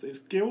guilty of. It's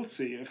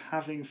guilty of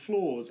having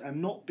flaws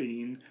and not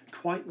being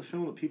quite the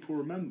film that people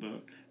remember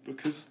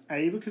because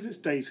it's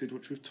dated,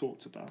 which we've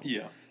talked about.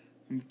 Yeah.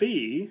 And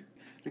B,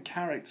 the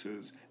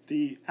characters,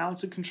 the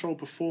out-of-control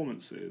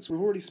performances.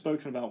 We've already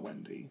spoken about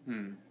Wendy.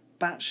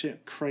 Batshit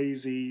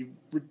crazy,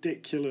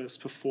 ridiculous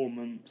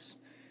performance.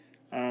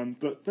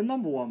 But the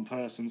number one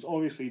person's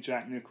obviously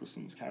Jack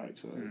Nicholson's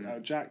character,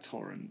 Jack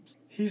Torrance.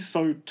 He's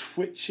so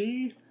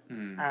twitchy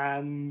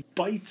and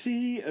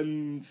bitey,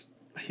 and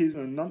his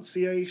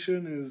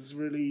enunciation is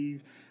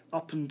really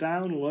up and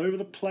down all over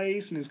the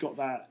place, and he's got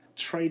that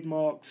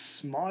trademark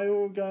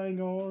smile going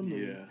on.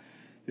 Yeah.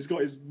 He's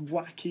got his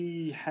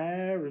wacky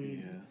hair,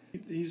 and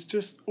he's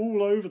just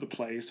all over the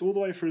place all the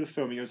way through the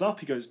film. He goes up,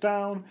 he goes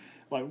down.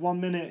 Like,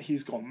 1 minute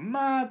he's gone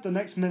mad, the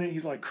next minute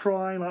he's like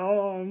crying, like,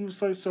 oh, I'm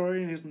so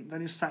sorry. And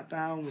then he's sat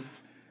down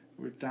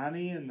with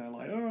Danny, and they're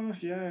like, oh,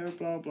 yeah,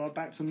 blah, blah,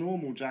 back to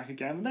normal Jack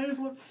again. And then he's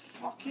like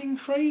fucking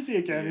crazy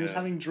again. He's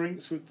having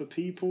drinks with the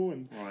people,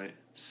 and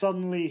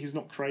suddenly he's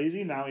not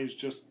crazy. Now he's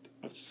just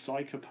a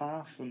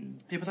psychopath.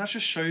 And yeah, but that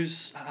just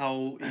shows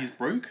how he's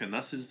broken.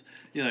 That's his,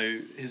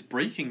 his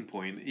breaking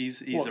point.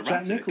 He's erratic.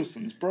 Jack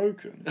Nicholson's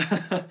broken.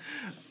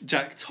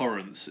 Jack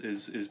Torrance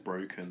is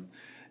broken.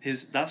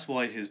 That's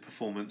why his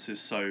performance is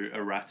so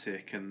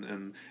erratic,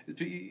 and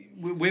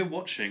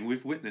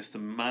we've witnessed a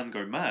man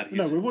go mad.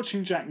 No, we're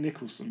watching Jack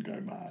Nicholson go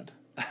mad.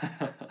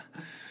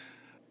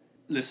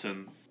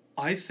 Listen,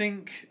 I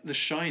think The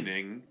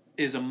Shining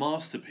is a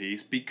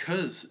masterpiece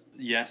because,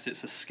 yes,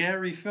 it's a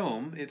scary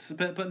film.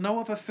 But no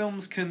other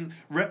films can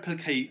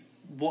replicate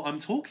what I'm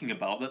talking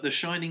about that The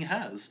Shining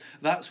has.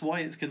 That's why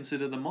it's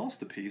considered a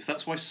masterpiece.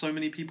 That's why so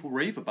many people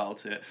rave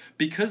about it,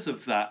 because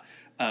of that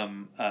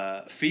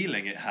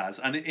feeling it has,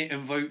 and it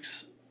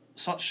invokes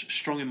such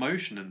strong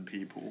emotion in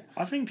people.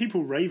 I think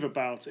people rave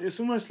about it. It's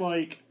almost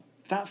like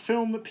that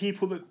film that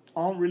people that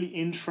aren't really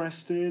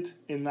interested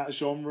in that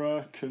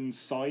genre can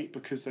cite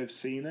because they've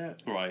seen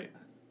it. Right.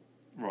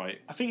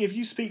 I think if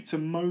you speak to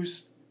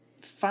most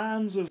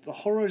fans of the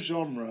horror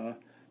genre,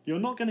 you're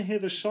not going to hear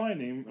The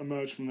Shining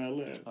emerge from their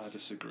lips. I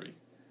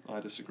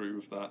disagree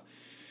with that.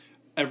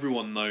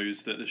 Everyone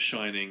knows that The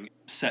Shining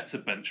sets a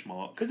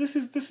benchmark. But this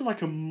is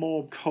like a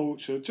mob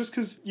culture. Just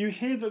because you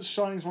hear that The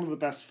Shining is one of the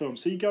best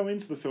films, so you go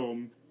into the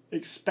film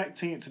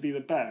expecting it to be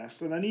the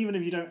best, and then even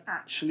if you don't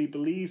actually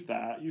believe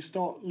that, you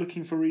start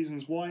looking for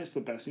reasons why it's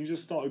the best, and you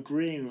just start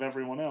agreeing with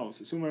everyone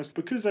else. It's almost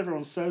because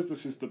everyone says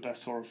this is the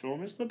best horror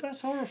film, it's the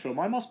best horror film.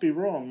 I must be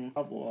wrong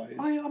otherwise.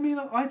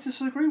 I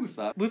disagree with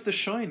that. With The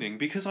Shining,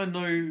 because I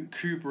know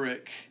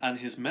Kubrick and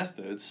his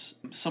methods,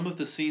 some of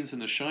the scenes in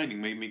The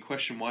Shining made me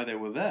question why they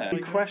were there.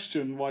 You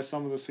question why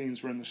some of the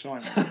scenes were in The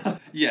Shining.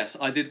 Yes,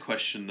 I did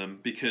question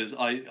them because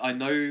I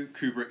know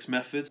Kubrick's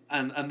methods,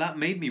 and that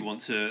made me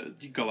want to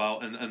go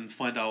out and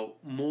find out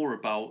more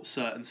about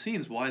certain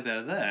scenes, why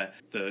they're there.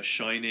 The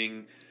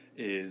Shining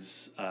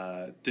is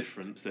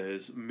different.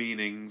 There's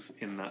meanings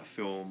in that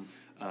film.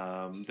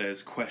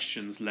 There's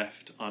questions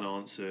left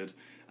unanswered.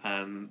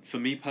 And for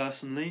me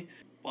personally,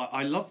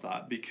 I love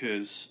that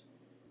because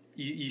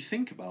you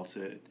think about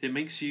it. It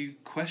makes you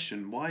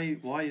question, why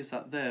is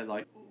that there?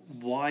 Like,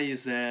 why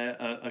is there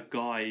a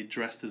guy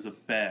dressed as a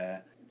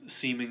bear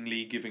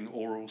seemingly giving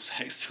oral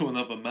sex to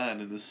another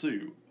man in a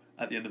suit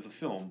at the end of the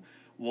film?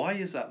 Why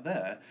is that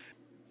there?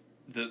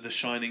 The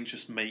Shining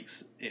just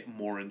makes it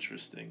more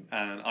interesting,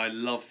 and I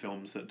love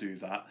films that do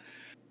that,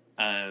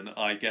 and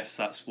I guess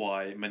that's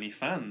why many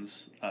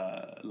fans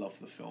love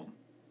the film.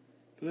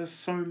 But there's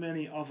so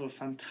many other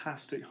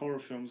fantastic horror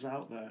films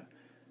out there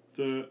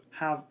that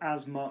have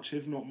as much,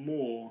 if not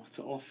more,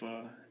 to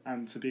offer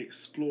and to be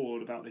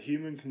explored about the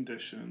human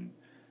condition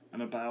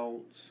and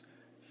about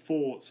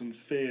thoughts and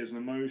fears and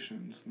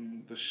emotions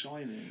than The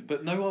Shining.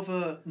 But no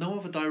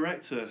other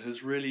director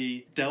has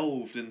really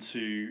delved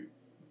into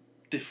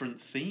different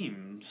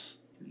themes.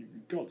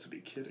 You've got to be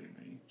kidding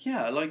me.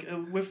 Yeah, like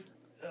with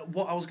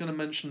what I was going to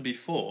mention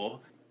before,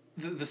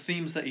 the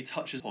themes that he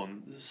touches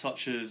on,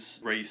 such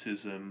as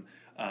racism,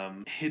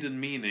 hidden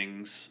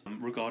meanings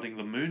regarding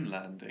the moon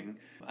landing,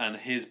 and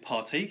his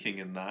partaking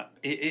in that,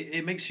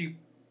 it makes you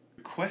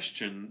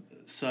question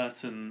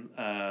certain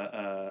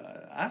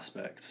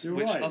aspects, You're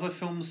which right. Other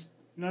films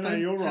No, don't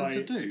you're tend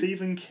right. to do.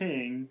 Stephen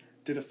King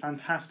did a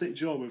fantastic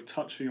job of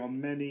touching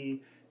on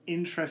many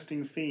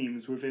interesting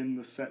themes within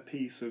the set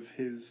piece of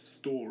his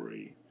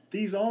story.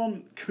 These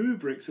aren't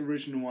Kubrick's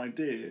original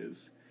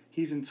ideas.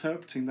 He's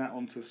interpreting that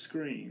onto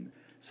screen.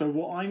 So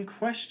what I'm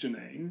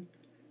questioning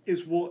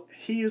is what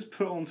he has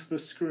put onto the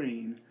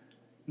screen,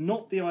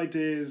 not the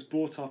ideas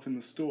brought up in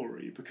the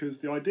story, because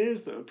the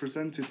ideas that are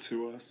presented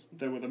to us,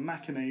 they were the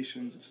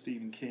machinations of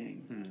Stephen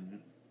King. Mm.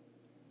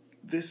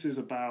 This is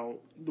about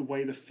the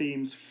way the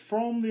themes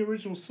from the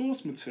original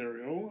source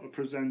material are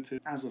presented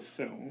as a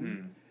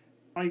film.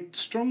 I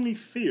strongly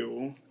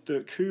feel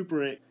that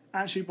Kubrick,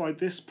 actually by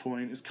this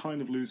point, is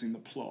kind of losing the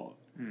plot.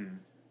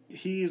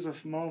 He is a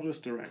marvellous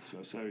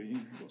director, so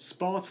you've got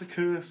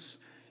Spartacus,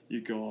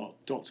 you got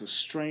Doctor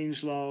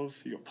Strangelove,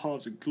 you got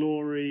Paths of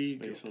Glory,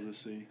 Space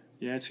Odyssey.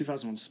 Yeah,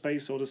 2001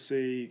 Space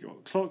Odyssey, you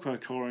got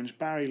Clockwork Orange,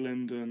 Barry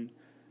Lyndon,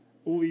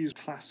 all these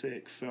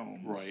classic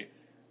films. Right.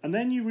 And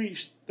then you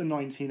reach the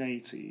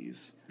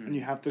 1980s, and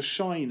you have The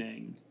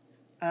Shining,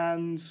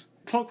 and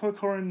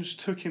Clockwork Orange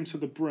took him to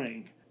the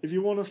brink. If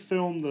you want a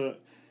film that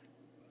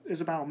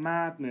is about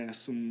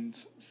madness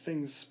and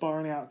things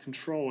spiraling out of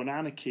control and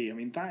anarchy, I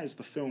mean, that is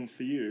the film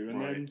for you. And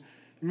Right. then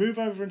you move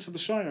over into The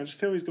Shining, I just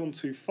feel he's gone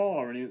too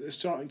far, and it's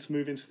starting to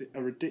move into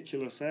a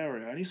ridiculous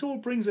area. And he sort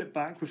of brings it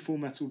back with Full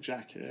Metal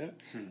Jacket.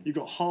 You've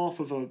got half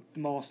of a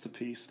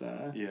masterpiece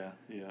there. Yeah,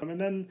 yeah.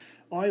 And then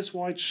Eyes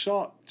Wide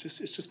Shut, it's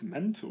just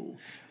mental.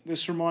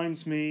 This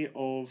reminds me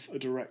of a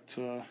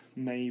director,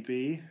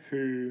 maybe,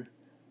 who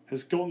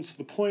has gotten to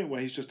the point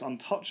where he's just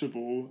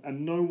untouchable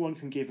and no one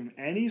can give him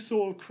any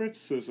sort of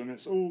criticism.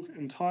 It's all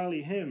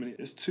entirely him, and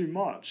it's too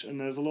much, and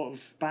there's a lot of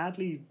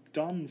badly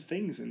done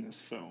things in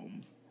this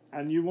film.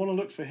 And you want to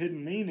look for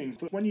hidden meanings,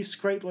 but when you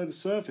scrape below the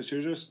surface,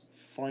 you're just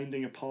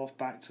finding a path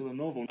back to the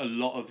novel. A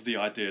lot of the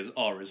ideas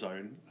are his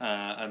own,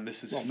 and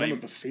this is... Well, none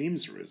of the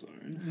themes are his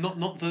own.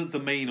 Not the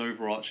main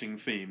overarching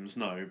themes,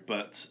 no,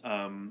 but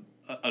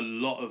a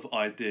lot of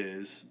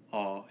ideas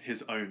are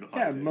his own ideas.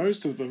 Yeah,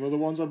 most of them are the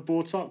ones I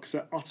brought up because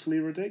they're utterly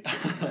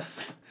ridiculous.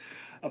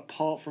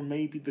 Apart from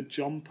maybe the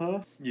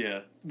jumper.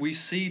 Yeah. We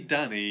see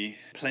Danny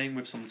playing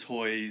with some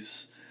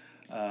toys,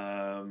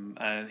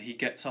 and he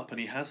gets up and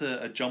he has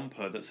a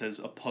jumper that says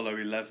Apollo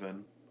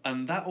 11.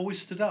 And that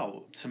always stood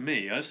out to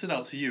me. It stood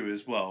out to you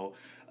as well.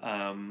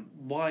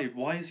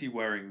 Why is he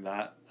wearing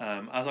that?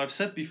 As I've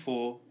said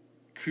before,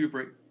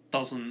 Kubrick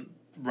doesn't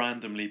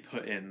randomly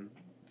put in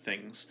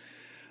things.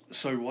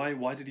 So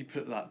why did he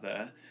put that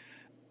there?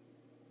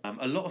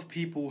 A lot of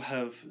people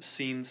have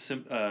seen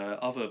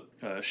other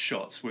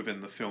shots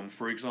within the film.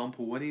 For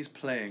example, when he's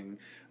playing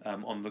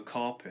on the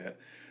carpet,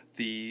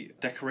 the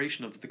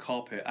decoration of the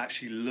carpet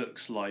actually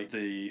looks like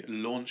the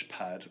launch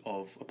pad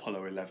of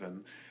Apollo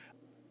 11,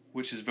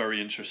 which is very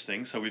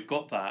interesting. So we've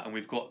got that, and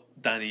we've got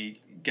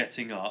Danny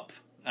getting up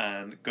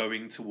and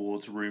going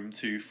towards room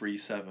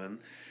 237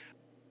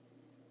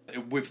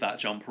 with that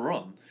jumper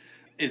on.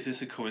 Is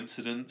this a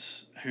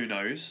coincidence? Who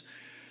knows?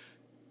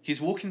 He's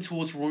walking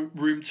towards room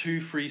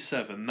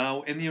 237.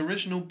 Now, in the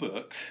original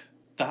book,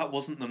 that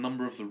wasn't the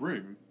number of the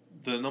room.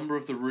 The number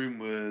of the room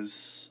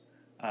was...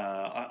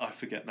 I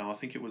forget now. I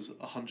think it was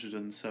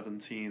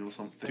 117 or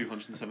something,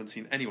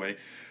 217. Anyway,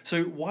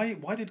 so why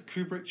did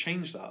Kubrick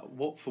change that?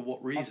 For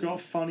what reason? I've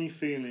got a funny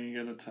feeling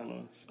you're going to tell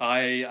us.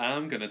 I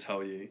am going to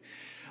tell you.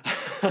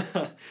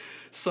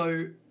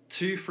 So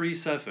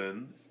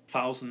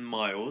 237,000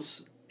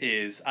 miles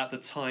is, at the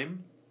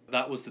time,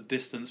 that was the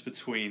distance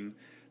between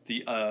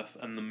the Earth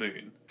and the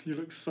Moon. You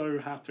look so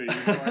happy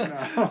right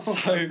now.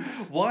 So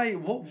why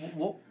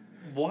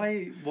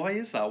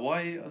is that?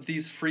 Why are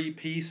these three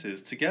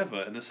pieces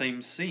together in the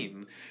same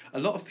scene? A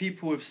lot of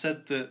people have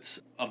said that...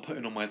 I'm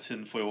putting on my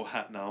tinfoil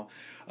hat now.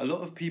 A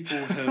lot of people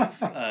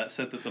have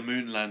said that the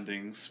moon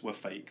landings were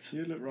faked.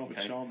 You look rather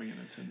charming in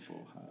a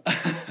tinfoil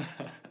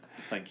hat.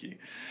 Thank you.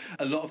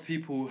 A lot of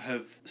people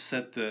have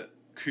said that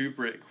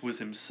Kubrick was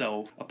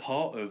himself a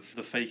part of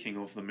the faking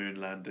of the moon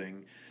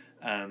landing,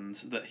 and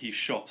that he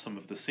shot some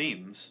of the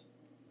scenes.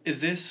 Is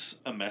this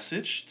a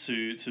message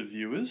to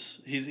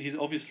viewers? He's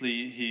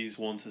obviously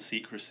sworn to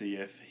secrecy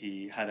if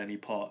he had any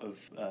part of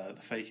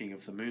the faking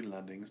of the moon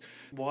landings.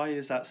 Why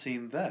is that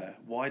scene there?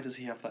 Why does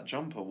he have that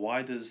jumper?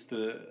 Why does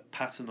the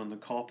pattern on the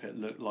carpet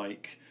look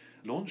like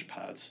launch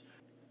pads?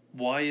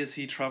 Why is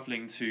he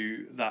travelling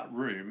to that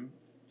room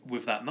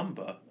with that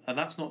number? And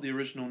that's not the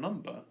original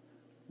number.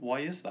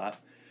 Why is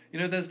that? You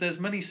know, there's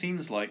many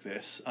scenes like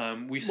this.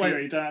 We see.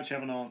 Wait, you don't actually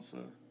have an answer.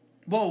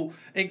 Well,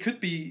 it could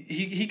be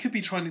he could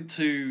be trying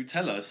to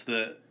tell us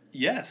that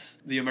yes,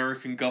 the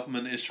American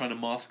government is trying to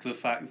mask the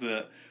fact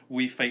that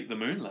we faked the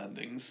moon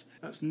landings.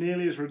 That's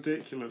nearly as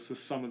ridiculous as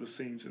some of the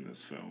scenes in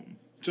this film.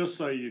 Just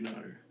so you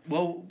know.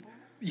 Well,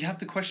 you have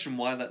to question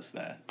why that's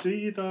there. Do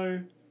you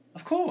though?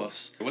 Of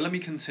course. Well, let me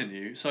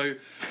continue. So,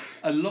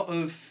 a lot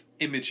of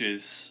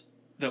images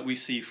that we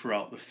see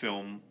throughout the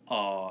film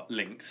are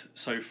linked.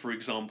 So, for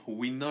example,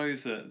 we know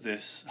that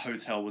this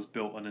hotel was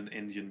built on an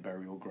Indian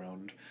burial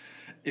ground.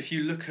 If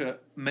you look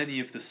at many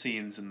of the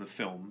scenes in the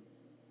film,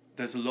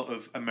 there's a lot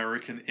of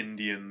American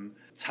Indian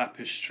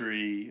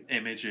tapestry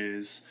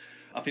images.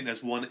 I think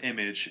there's one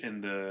image in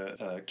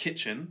the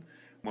kitchen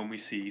when we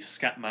see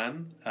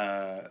Scatman,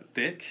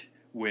 Dick,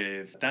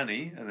 with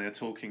Danny, and they're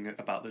talking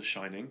about The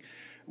Shining.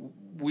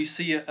 We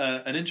see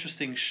an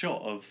interesting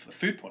shot of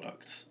food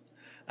products.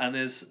 And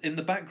there's, in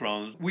the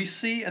background, we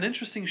see an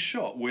interesting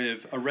shot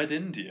with a red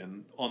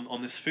Indian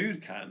on this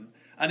food can.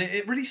 And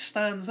it really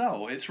stands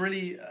out. It's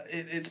really,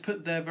 it's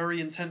put there very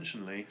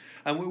intentionally.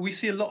 And we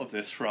see a lot of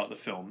this throughout the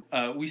film.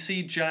 We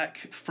see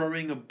Jack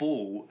throwing a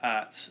ball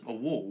at a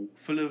wall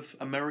full of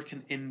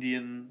American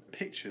Indian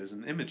pictures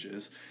and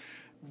images.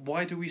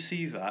 Why do we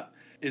see that?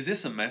 Is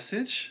this a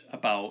message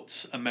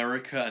about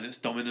America and its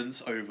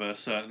dominance over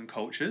certain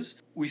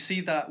cultures? We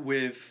see that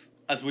with,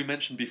 as we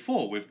mentioned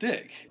before, with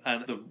Dick,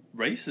 and the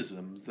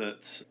racism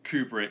that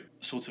Kubrick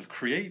sort of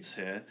creates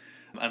here.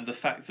 And the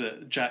fact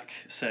that Jack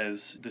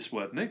says this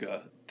word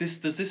nigger, does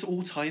this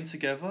all tie in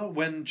together?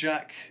 When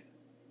Jack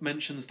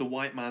mentions the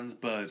white man's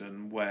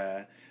burden,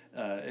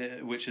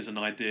 which is an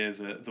idea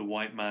that the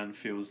white man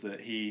feels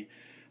that he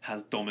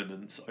has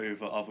dominance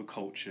over other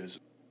cultures.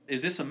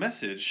 Is this a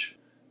message?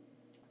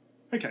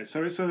 Okay,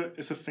 so it's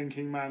a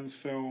thinking man's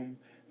film.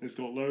 It's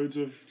got loads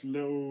of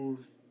little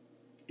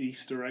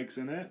Easter eggs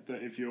in it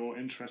that if you're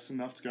interested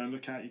enough to go and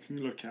look at, you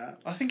can look at.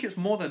 I think it's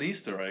more than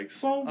Easter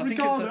eggs. Well, I think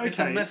it's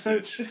a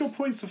message. So it's got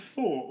points of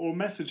thought or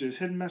messages,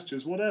 hidden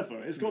messages,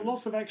 whatever. It's got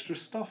lots of extra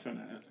stuff in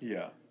it.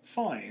 Yeah.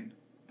 Fine.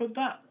 But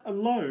that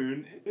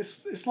alone,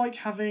 it's like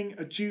having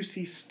a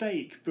juicy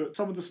steak, but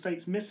some of the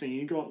steak's missing.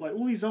 You've got like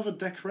all these other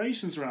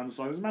decorations around the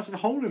side. There's a massive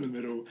hole in the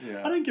middle.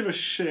 Yeah. I don't give a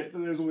shit that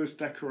there's all this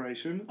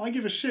decoration. I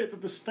give a shit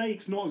that the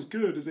steak's not as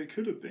good as it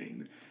could have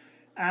been.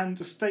 And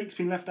the steak's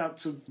been left out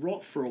to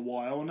rot for a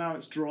while, and now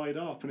it's dried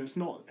up, and it's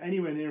not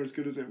anywhere near as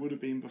good as it would have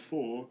been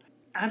before.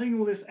 Adding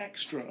all this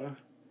extra,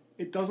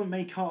 it doesn't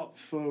make up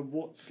for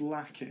what's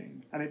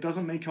lacking, and it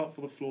doesn't make up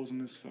for the flaws in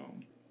this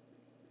film.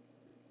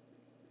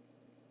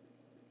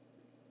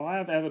 I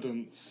have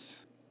evidence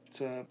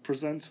to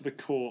present to the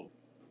court.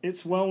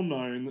 It's well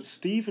known that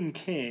Stephen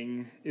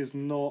King is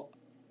not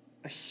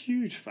a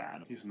huge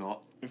fan. He's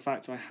not. In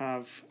fact, I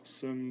have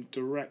some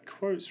direct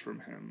quotes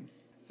from him.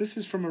 This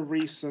is from a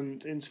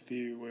recent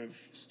interview with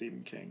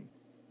Stephen King.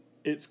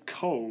 It's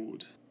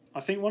cold. I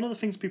think one of the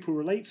things people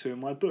relate to in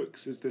my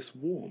books is this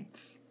warmth.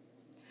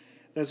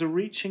 There's a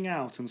reaching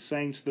out and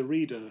saying to the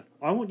reader,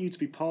 I want you to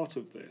be part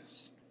of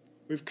this.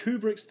 With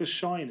Kubrick's The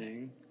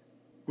Shining,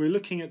 we're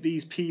looking at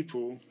these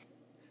people,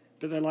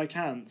 but they're like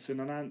ants in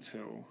an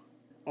anthill.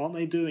 Aren't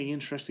they doing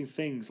interesting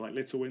things like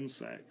little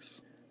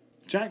insects?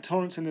 Jack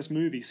Torrance in this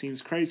movie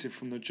seems crazy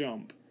from the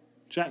jump.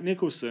 Jack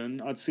Nicholson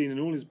I'd seen in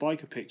all his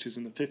biker pictures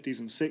in the 50s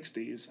and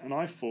 60s, and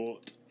I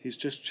thought he's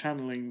just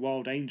channeling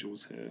Wild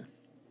Angels here.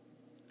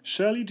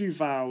 Shirley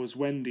Duvall as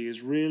Wendy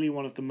is really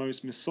one of the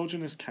most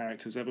misogynist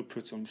characters ever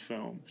put on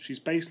film. She's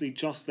basically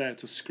just there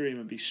to scream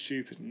and be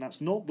stupid, and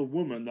that's not the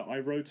woman that I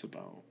wrote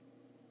about.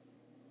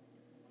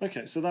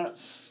 Okay, so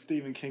that's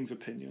Stephen King's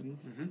opinion.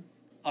 Mm-hmm.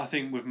 I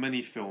think with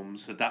many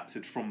films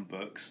adapted from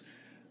books,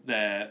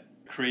 they're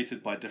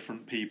created by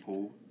different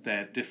people,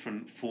 they're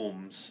different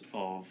forms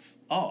of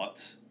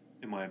art,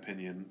 in my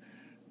opinion,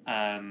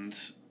 and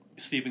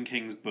Stephen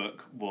King's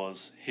book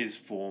was his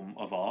form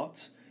of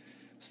art.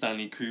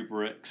 Stanley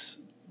Kubrick's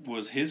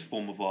was his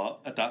form of art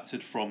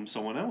adapted from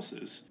someone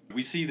else's.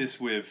 We see this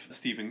with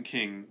Stephen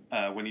King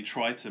when he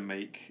tried to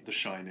make The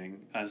Shining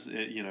as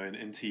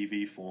in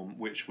TV form,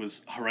 which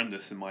was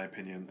horrendous in my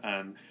opinion,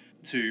 and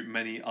to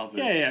many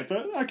others. Yeah,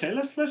 but okay,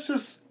 let's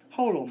just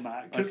hold on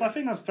that, because I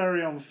think that's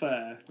very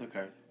unfair.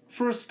 Okay.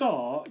 For a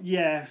start,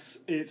 yes,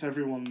 it's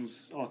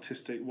everyone's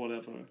artistic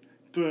whatever,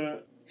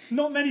 but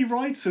not many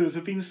writers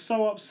have been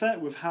so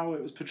upset with how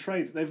it was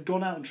portrayed that they've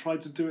gone out and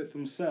tried to do it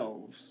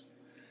themselves.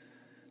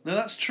 No,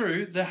 that's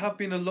true. There have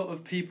been a lot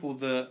of people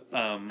that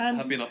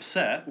have been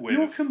upset with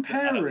you're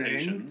comparing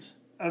adaptations.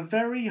 A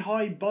very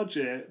high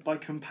budget, by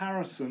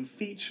comparison,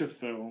 feature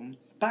film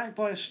backed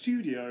by a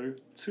studio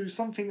to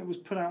something that was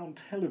put out on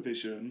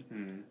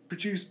television,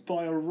 produced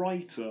by a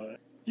writer.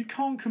 You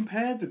can't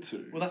compare the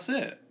two. Well, that's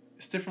it.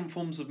 It's different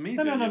forms of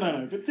media.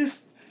 No. But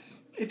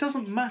it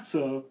doesn't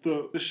matter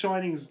that The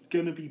Shining's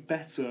going to be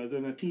better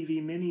than a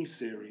TV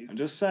miniseries. I'm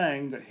just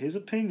saying that his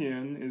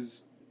opinion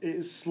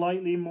is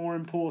slightly more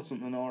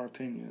important than our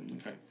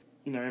opinions. Okay.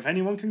 If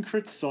anyone can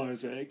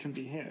criticise it, it can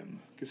be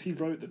him, because he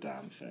wrote the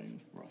damn thing.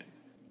 Right.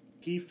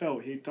 He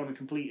felt he'd done a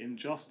complete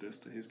injustice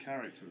to his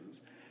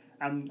characters,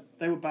 and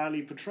they were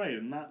badly portrayed,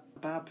 and that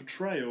bad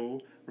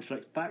portrayal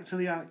reflects back to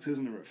the actors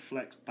and it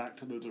reflects back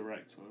to the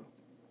director.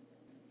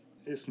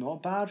 It's not a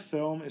bad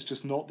film, it's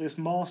just not this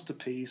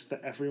masterpiece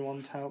that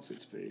everyone touts it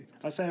to be.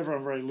 I say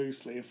everyone very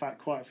loosely, in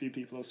fact quite a few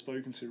people I've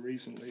spoken to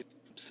recently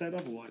said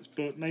otherwise,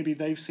 but maybe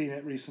they've seen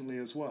it recently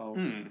as well.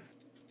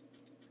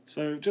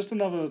 So just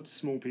another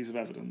small piece of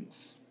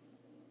evidence.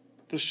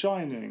 The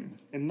Shining,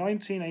 in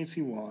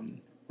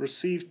 1981,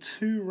 received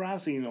 2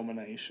 Razzie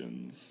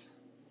nominations.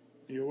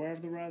 Are you aware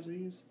of the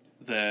Razzies?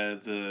 They're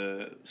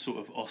the sort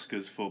of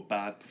Oscars for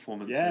bad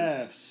performances.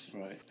 Yes.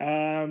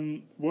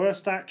 Right.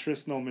 Worst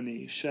Actress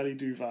nominee, Shelley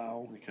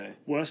Duvall. Okay.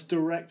 Worst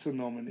Director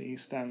nominee,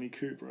 Stanley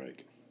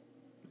Kubrick.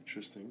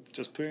 Interesting.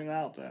 Just putting that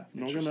out there.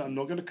 I'm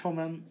not gonna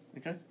comment.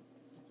 Okay.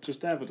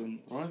 Just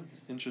evidence. Right.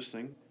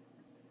 Interesting.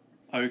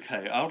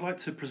 Okay, I would like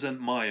to present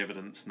my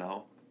evidence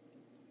now.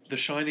 The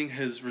Shining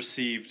has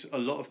received a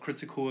lot of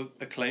critical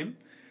acclaim.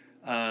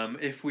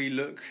 If we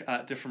look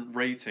at different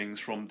ratings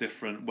from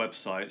different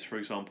websites, for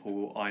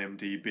example,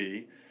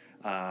 IMDb,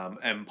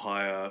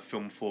 Empire,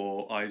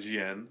 Film4,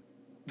 IGN,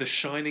 The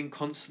Shining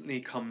constantly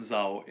comes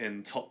out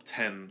in top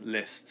 10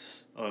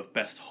 lists of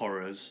best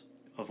horrors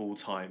of all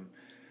time.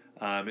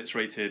 It's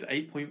rated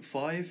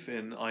 8.5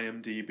 in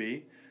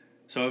IMDb,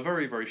 so a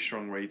very, very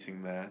strong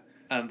rating there.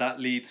 And that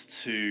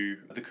leads to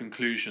the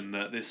conclusion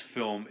that this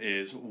film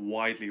is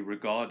widely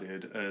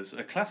regarded as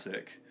a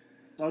classic.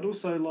 I'd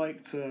also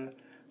like to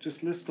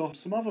just list off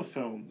some other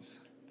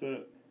films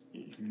that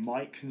you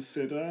might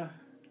consider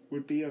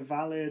would be a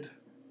valid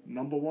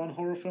number 1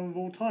 horror film of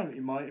all time that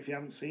you might, if you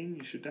haven't seen,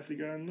 you should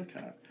definitely go and look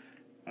at.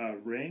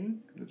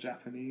 Ring, the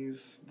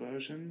Japanese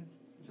version,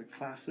 is a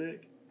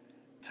classic.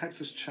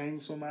 Texas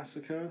Chainsaw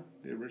Massacre,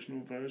 the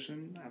original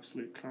version,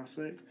 absolute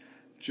classic.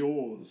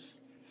 Jaws,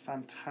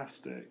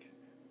 fantastic.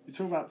 You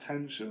talk about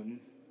tension,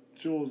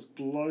 Jaws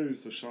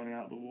blows The Shining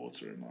out of the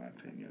water, in my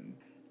opinion.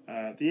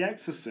 The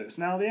Exorcist.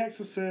 Now, The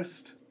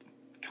Exorcist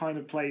kind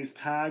of plays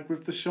tag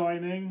with The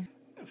Shining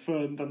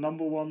for the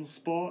number one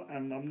spot,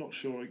 and I'm not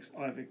sure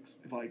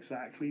if I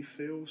exactly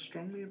feel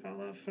strongly about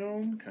that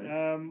film. Okay.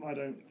 I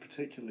don't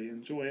particularly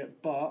enjoy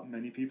it, but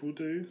many people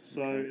do,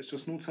 so it's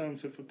just an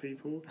alternative for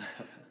people.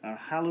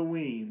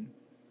 Halloween,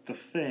 The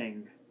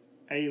Thing,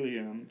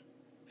 Alien,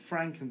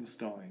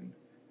 Frankenstein,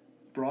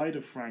 Bride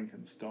of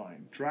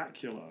Frankenstein,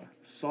 Dracula,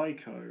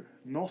 Psycho,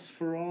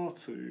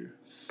 Nosferatu,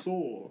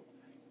 Saw,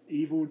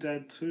 Evil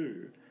Dead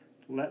 2,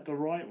 Let the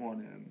Right One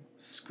In,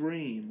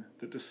 Scream,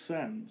 The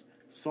Descent,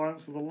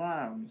 Silence of the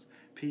Lambs,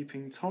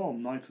 Peeping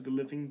Tom, Night of the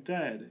Living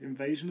Dead,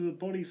 Invasion of the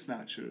Body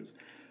Snatchers,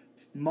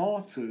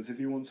 Martyrs if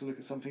you want to look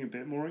at something a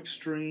bit more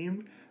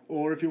extreme,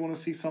 or if you want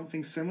to see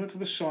something similar to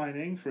The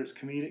Shining for its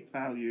comedic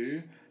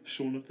value,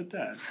 Shaun of the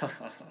Dead.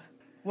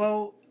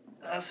 Well,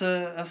 that's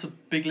a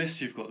big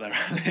list you've got there,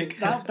 Alec.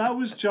 that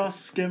was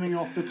just skimming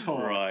off the top.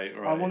 Right.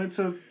 I wanted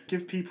to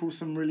give people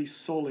some really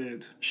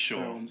solid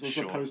films as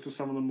opposed to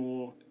some of the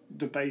more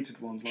debated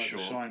ones like The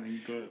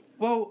Shining. But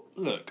well,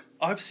 look,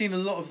 I've seen a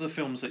lot of the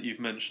films that you've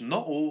mentioned,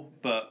 not all,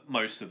 but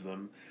most of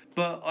them.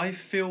 But I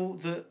feel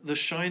that The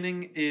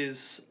Shining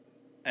is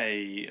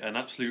an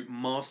absolute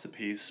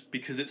masterpiece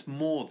because it's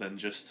more than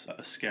just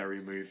a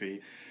scary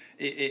movie.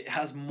 It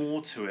has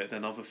more to it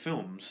than other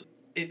films.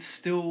 It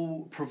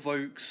still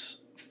provokes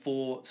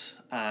thought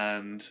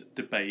and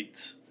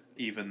debate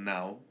even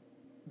now.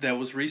 There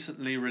was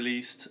recently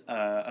released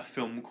a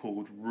film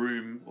called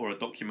a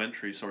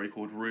documentary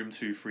called Room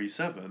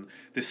 237,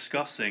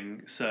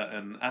 discussing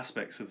certain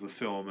aspects of the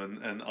film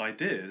and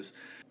ideas.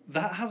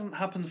 That hasn't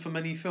happened for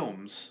many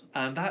films,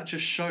 and that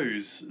just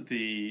shows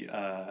the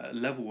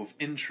level of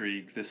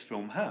intrigue this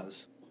film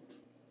has.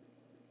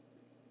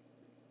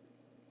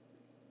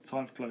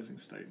 Time for closing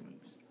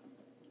statements.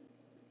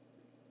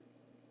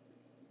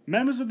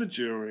 Members of the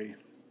jury,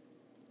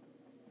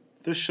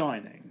 The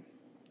Shining,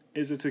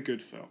 is it a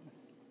good film?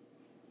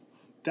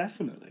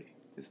 Definitely.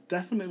 It's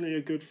definitely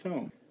a good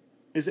film.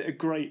 Is it a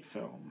great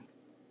film?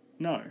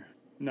 No.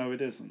 No, it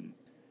isn't.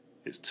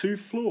 It's too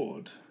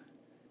flawed.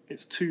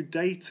 It's too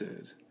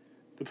dated.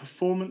 The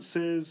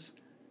performances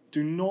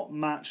do not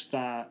match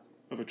that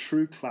of a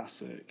true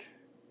classic.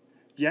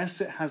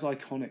 Yes, it has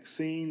iconic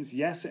scenes.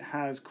 Yes, it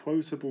has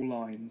quotable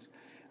lines.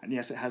 And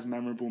yes, it has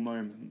memorable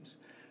moments.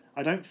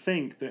 I don't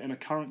think that in a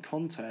current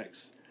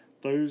context,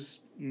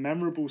 those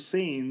memorable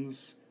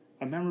scenes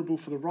are memorable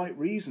for the right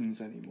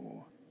reasons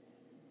anymore.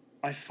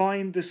 I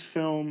find this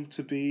film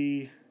to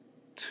be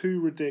too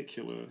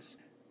ridiculous.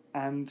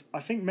 And I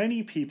think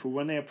many people,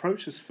 when they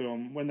approach this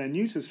film, when they're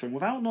new to this film,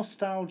 without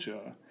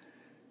nostalgia,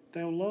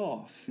 they'll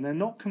laugh. And they're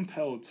not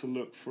compelled to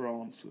look for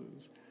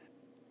answers.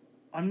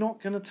 I'm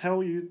not going to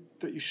tell you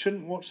that you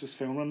shouldn't watch this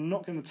film. I'm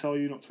not going to tell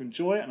you not to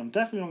enjoy it. And I'm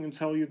definitely not going to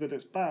tell you that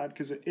it's bad,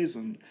 because it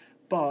isn't.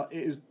 But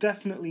it is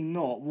definitely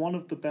not one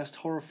of the best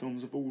horror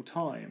films of all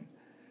time.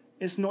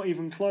 It's not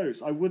even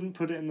close. I wouldn't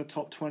put it in the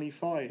top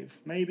 25,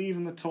 maybe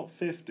even the top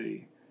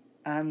 50.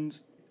 And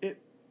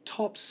it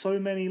tops so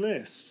many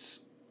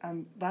lists.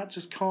 And that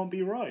just can't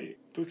be right.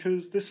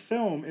 Because this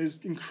film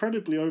is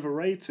incredibly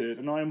overrated,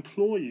 and I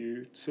implore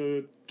you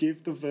to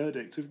give the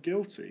verdict of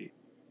guilty.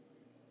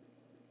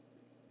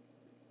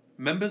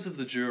 Members of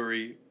the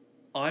jury,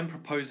 I'm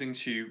proposing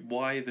to you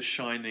why The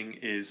Shining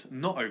is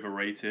not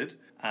overrated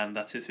and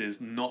that it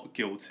is not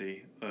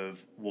guilty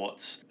of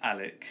what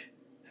Alec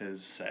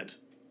has said.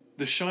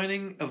 The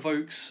Shining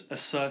evokes a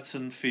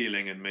certain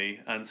feeling in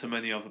me and to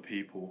many other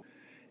people.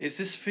 It's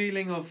this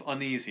feeling of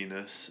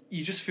uneasiness.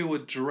 You just feel a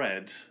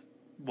dread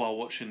while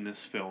watching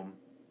this film.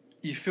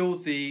 You feel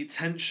the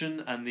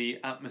tension and the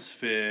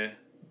atmosphere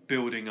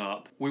building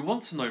up. We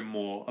want to know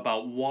more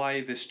about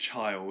why this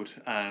child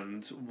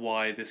and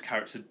why this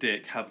character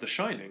Dick have The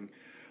Shining.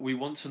 We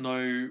want to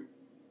know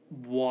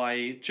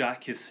why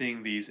Jack is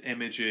seeing these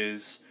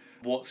images,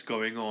 what's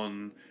going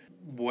on,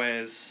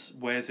 where's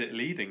it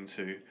leading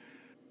to.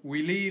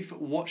 We leave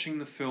watching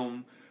the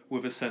film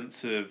with a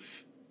sense of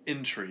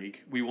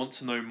intrigue. We want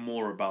to know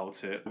more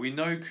about it. We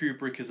know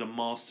Kubrick is a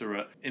master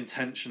at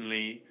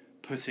intentionally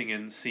putting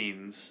in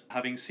scenes,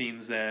 having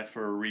scenes there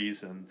for a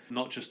reason,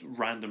 not just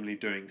randomly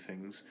doing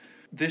things.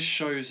 This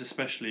shows,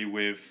 especially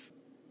with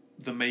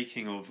the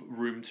making of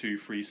Room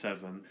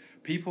 237,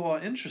 people are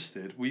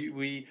interested.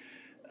 We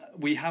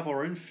have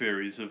our own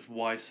theories of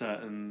why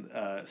certain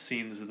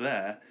scenes are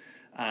there,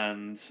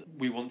 and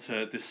we want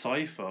to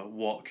decipher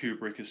what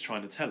Kubrick is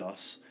trying to tell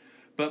us.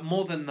 But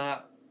more than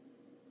that,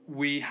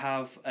 we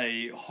have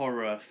a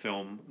horror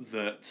film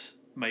that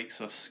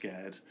makes us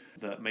scared,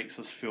 that makes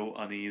us feel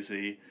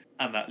uneasy,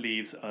 and that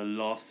leaves a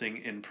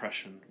lasting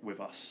impression with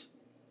us.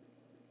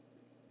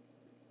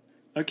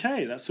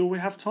 Okay, that's all we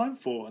have time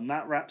for, and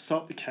that wraps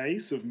up the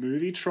case of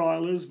movie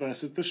trialers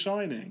versus The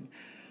Shining.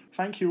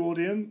 Thank you,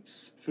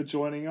 audience, for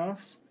joining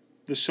us.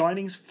 The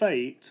Shining's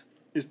fate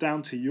is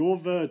down to your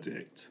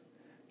verdict.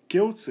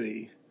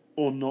 Guilty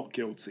or not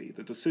guilty,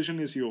 the decision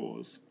is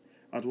yours.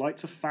 I'd like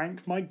to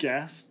thank my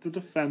guest, the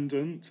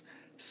defendant,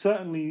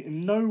 certainly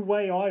in no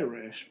way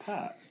Irish,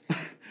 Pat.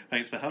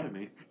 Thanks for having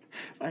me.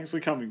 Thanks for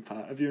coming,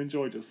 Pat. Have you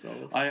enjoyed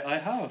yourself? I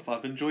have.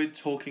 I've enjoyed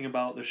talking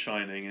about The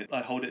Shining.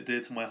 I hold it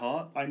dear to my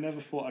heart. I never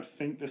thought I'd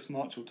think this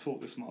much or talk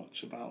this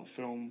much about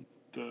film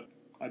that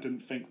I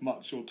didn't think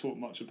much or talk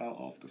much about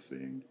after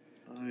seeing.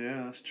 Oh,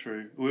 yeah, that's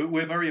true.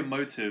 We're very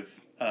emotive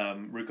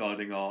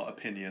regarding our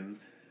opinion,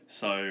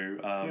 so...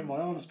 yeah, my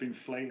arm's been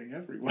flailing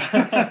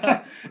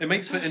everywhere. It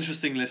makes for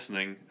interesting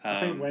listening.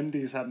 I think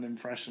Wendy's had an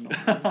impression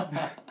on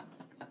me.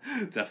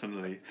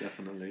 Definitely.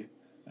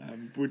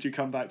 Would you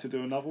come back to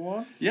do another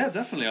one? Yeah,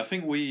 definitely. I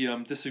think we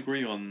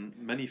disagree on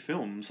many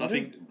films. I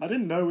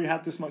didn't know we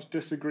had this much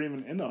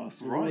disagreement in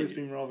us. We've always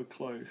been rather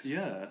close.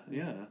 Yeah.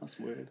 That's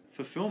weird.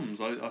 For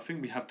films, I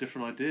think we have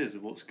different ideas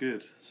of what's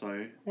good,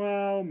 so...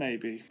 Well,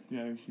 maybe.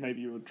 Maybe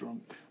you were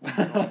drunk.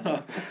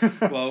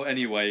 Well,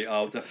 anyway,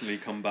 I'll definitely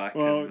come back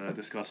and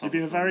discuss You've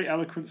been a very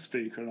eloquent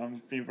speaker, and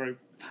I've been very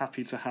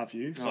happy to have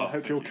you. So I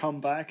hope you'll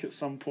come back at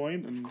some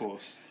point. And, of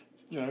course.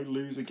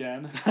 Lose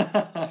again.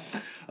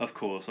 Of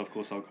course,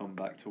 I'll come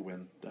back to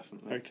win,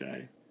 definitely.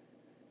 Okay.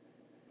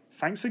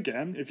 Thanks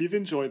again. If you've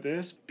enjoyed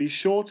this, be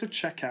sure to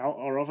check out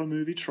our other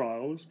movie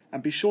trials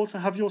and be sure to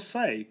have your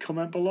say.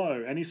 Comment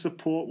below. Any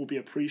support will be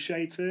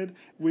appreciated.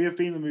 We have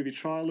been the Movie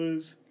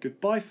Trialers.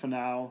 Goodbye for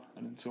now,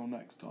 and until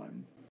next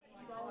time.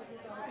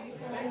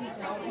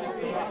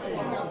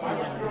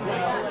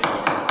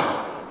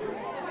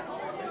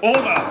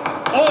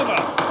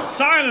 Order!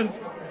 Silence!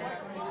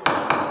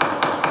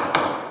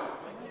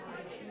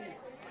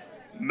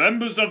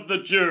 Members of the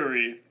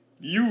jury,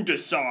 you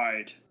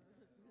decide.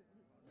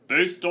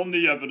 Based on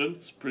the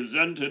evidence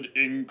presented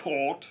in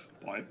court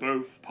by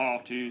both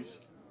parties,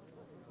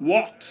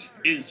 what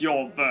is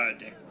your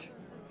verdict?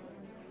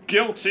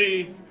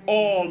 Guilty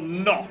or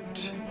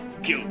not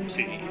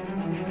guilty?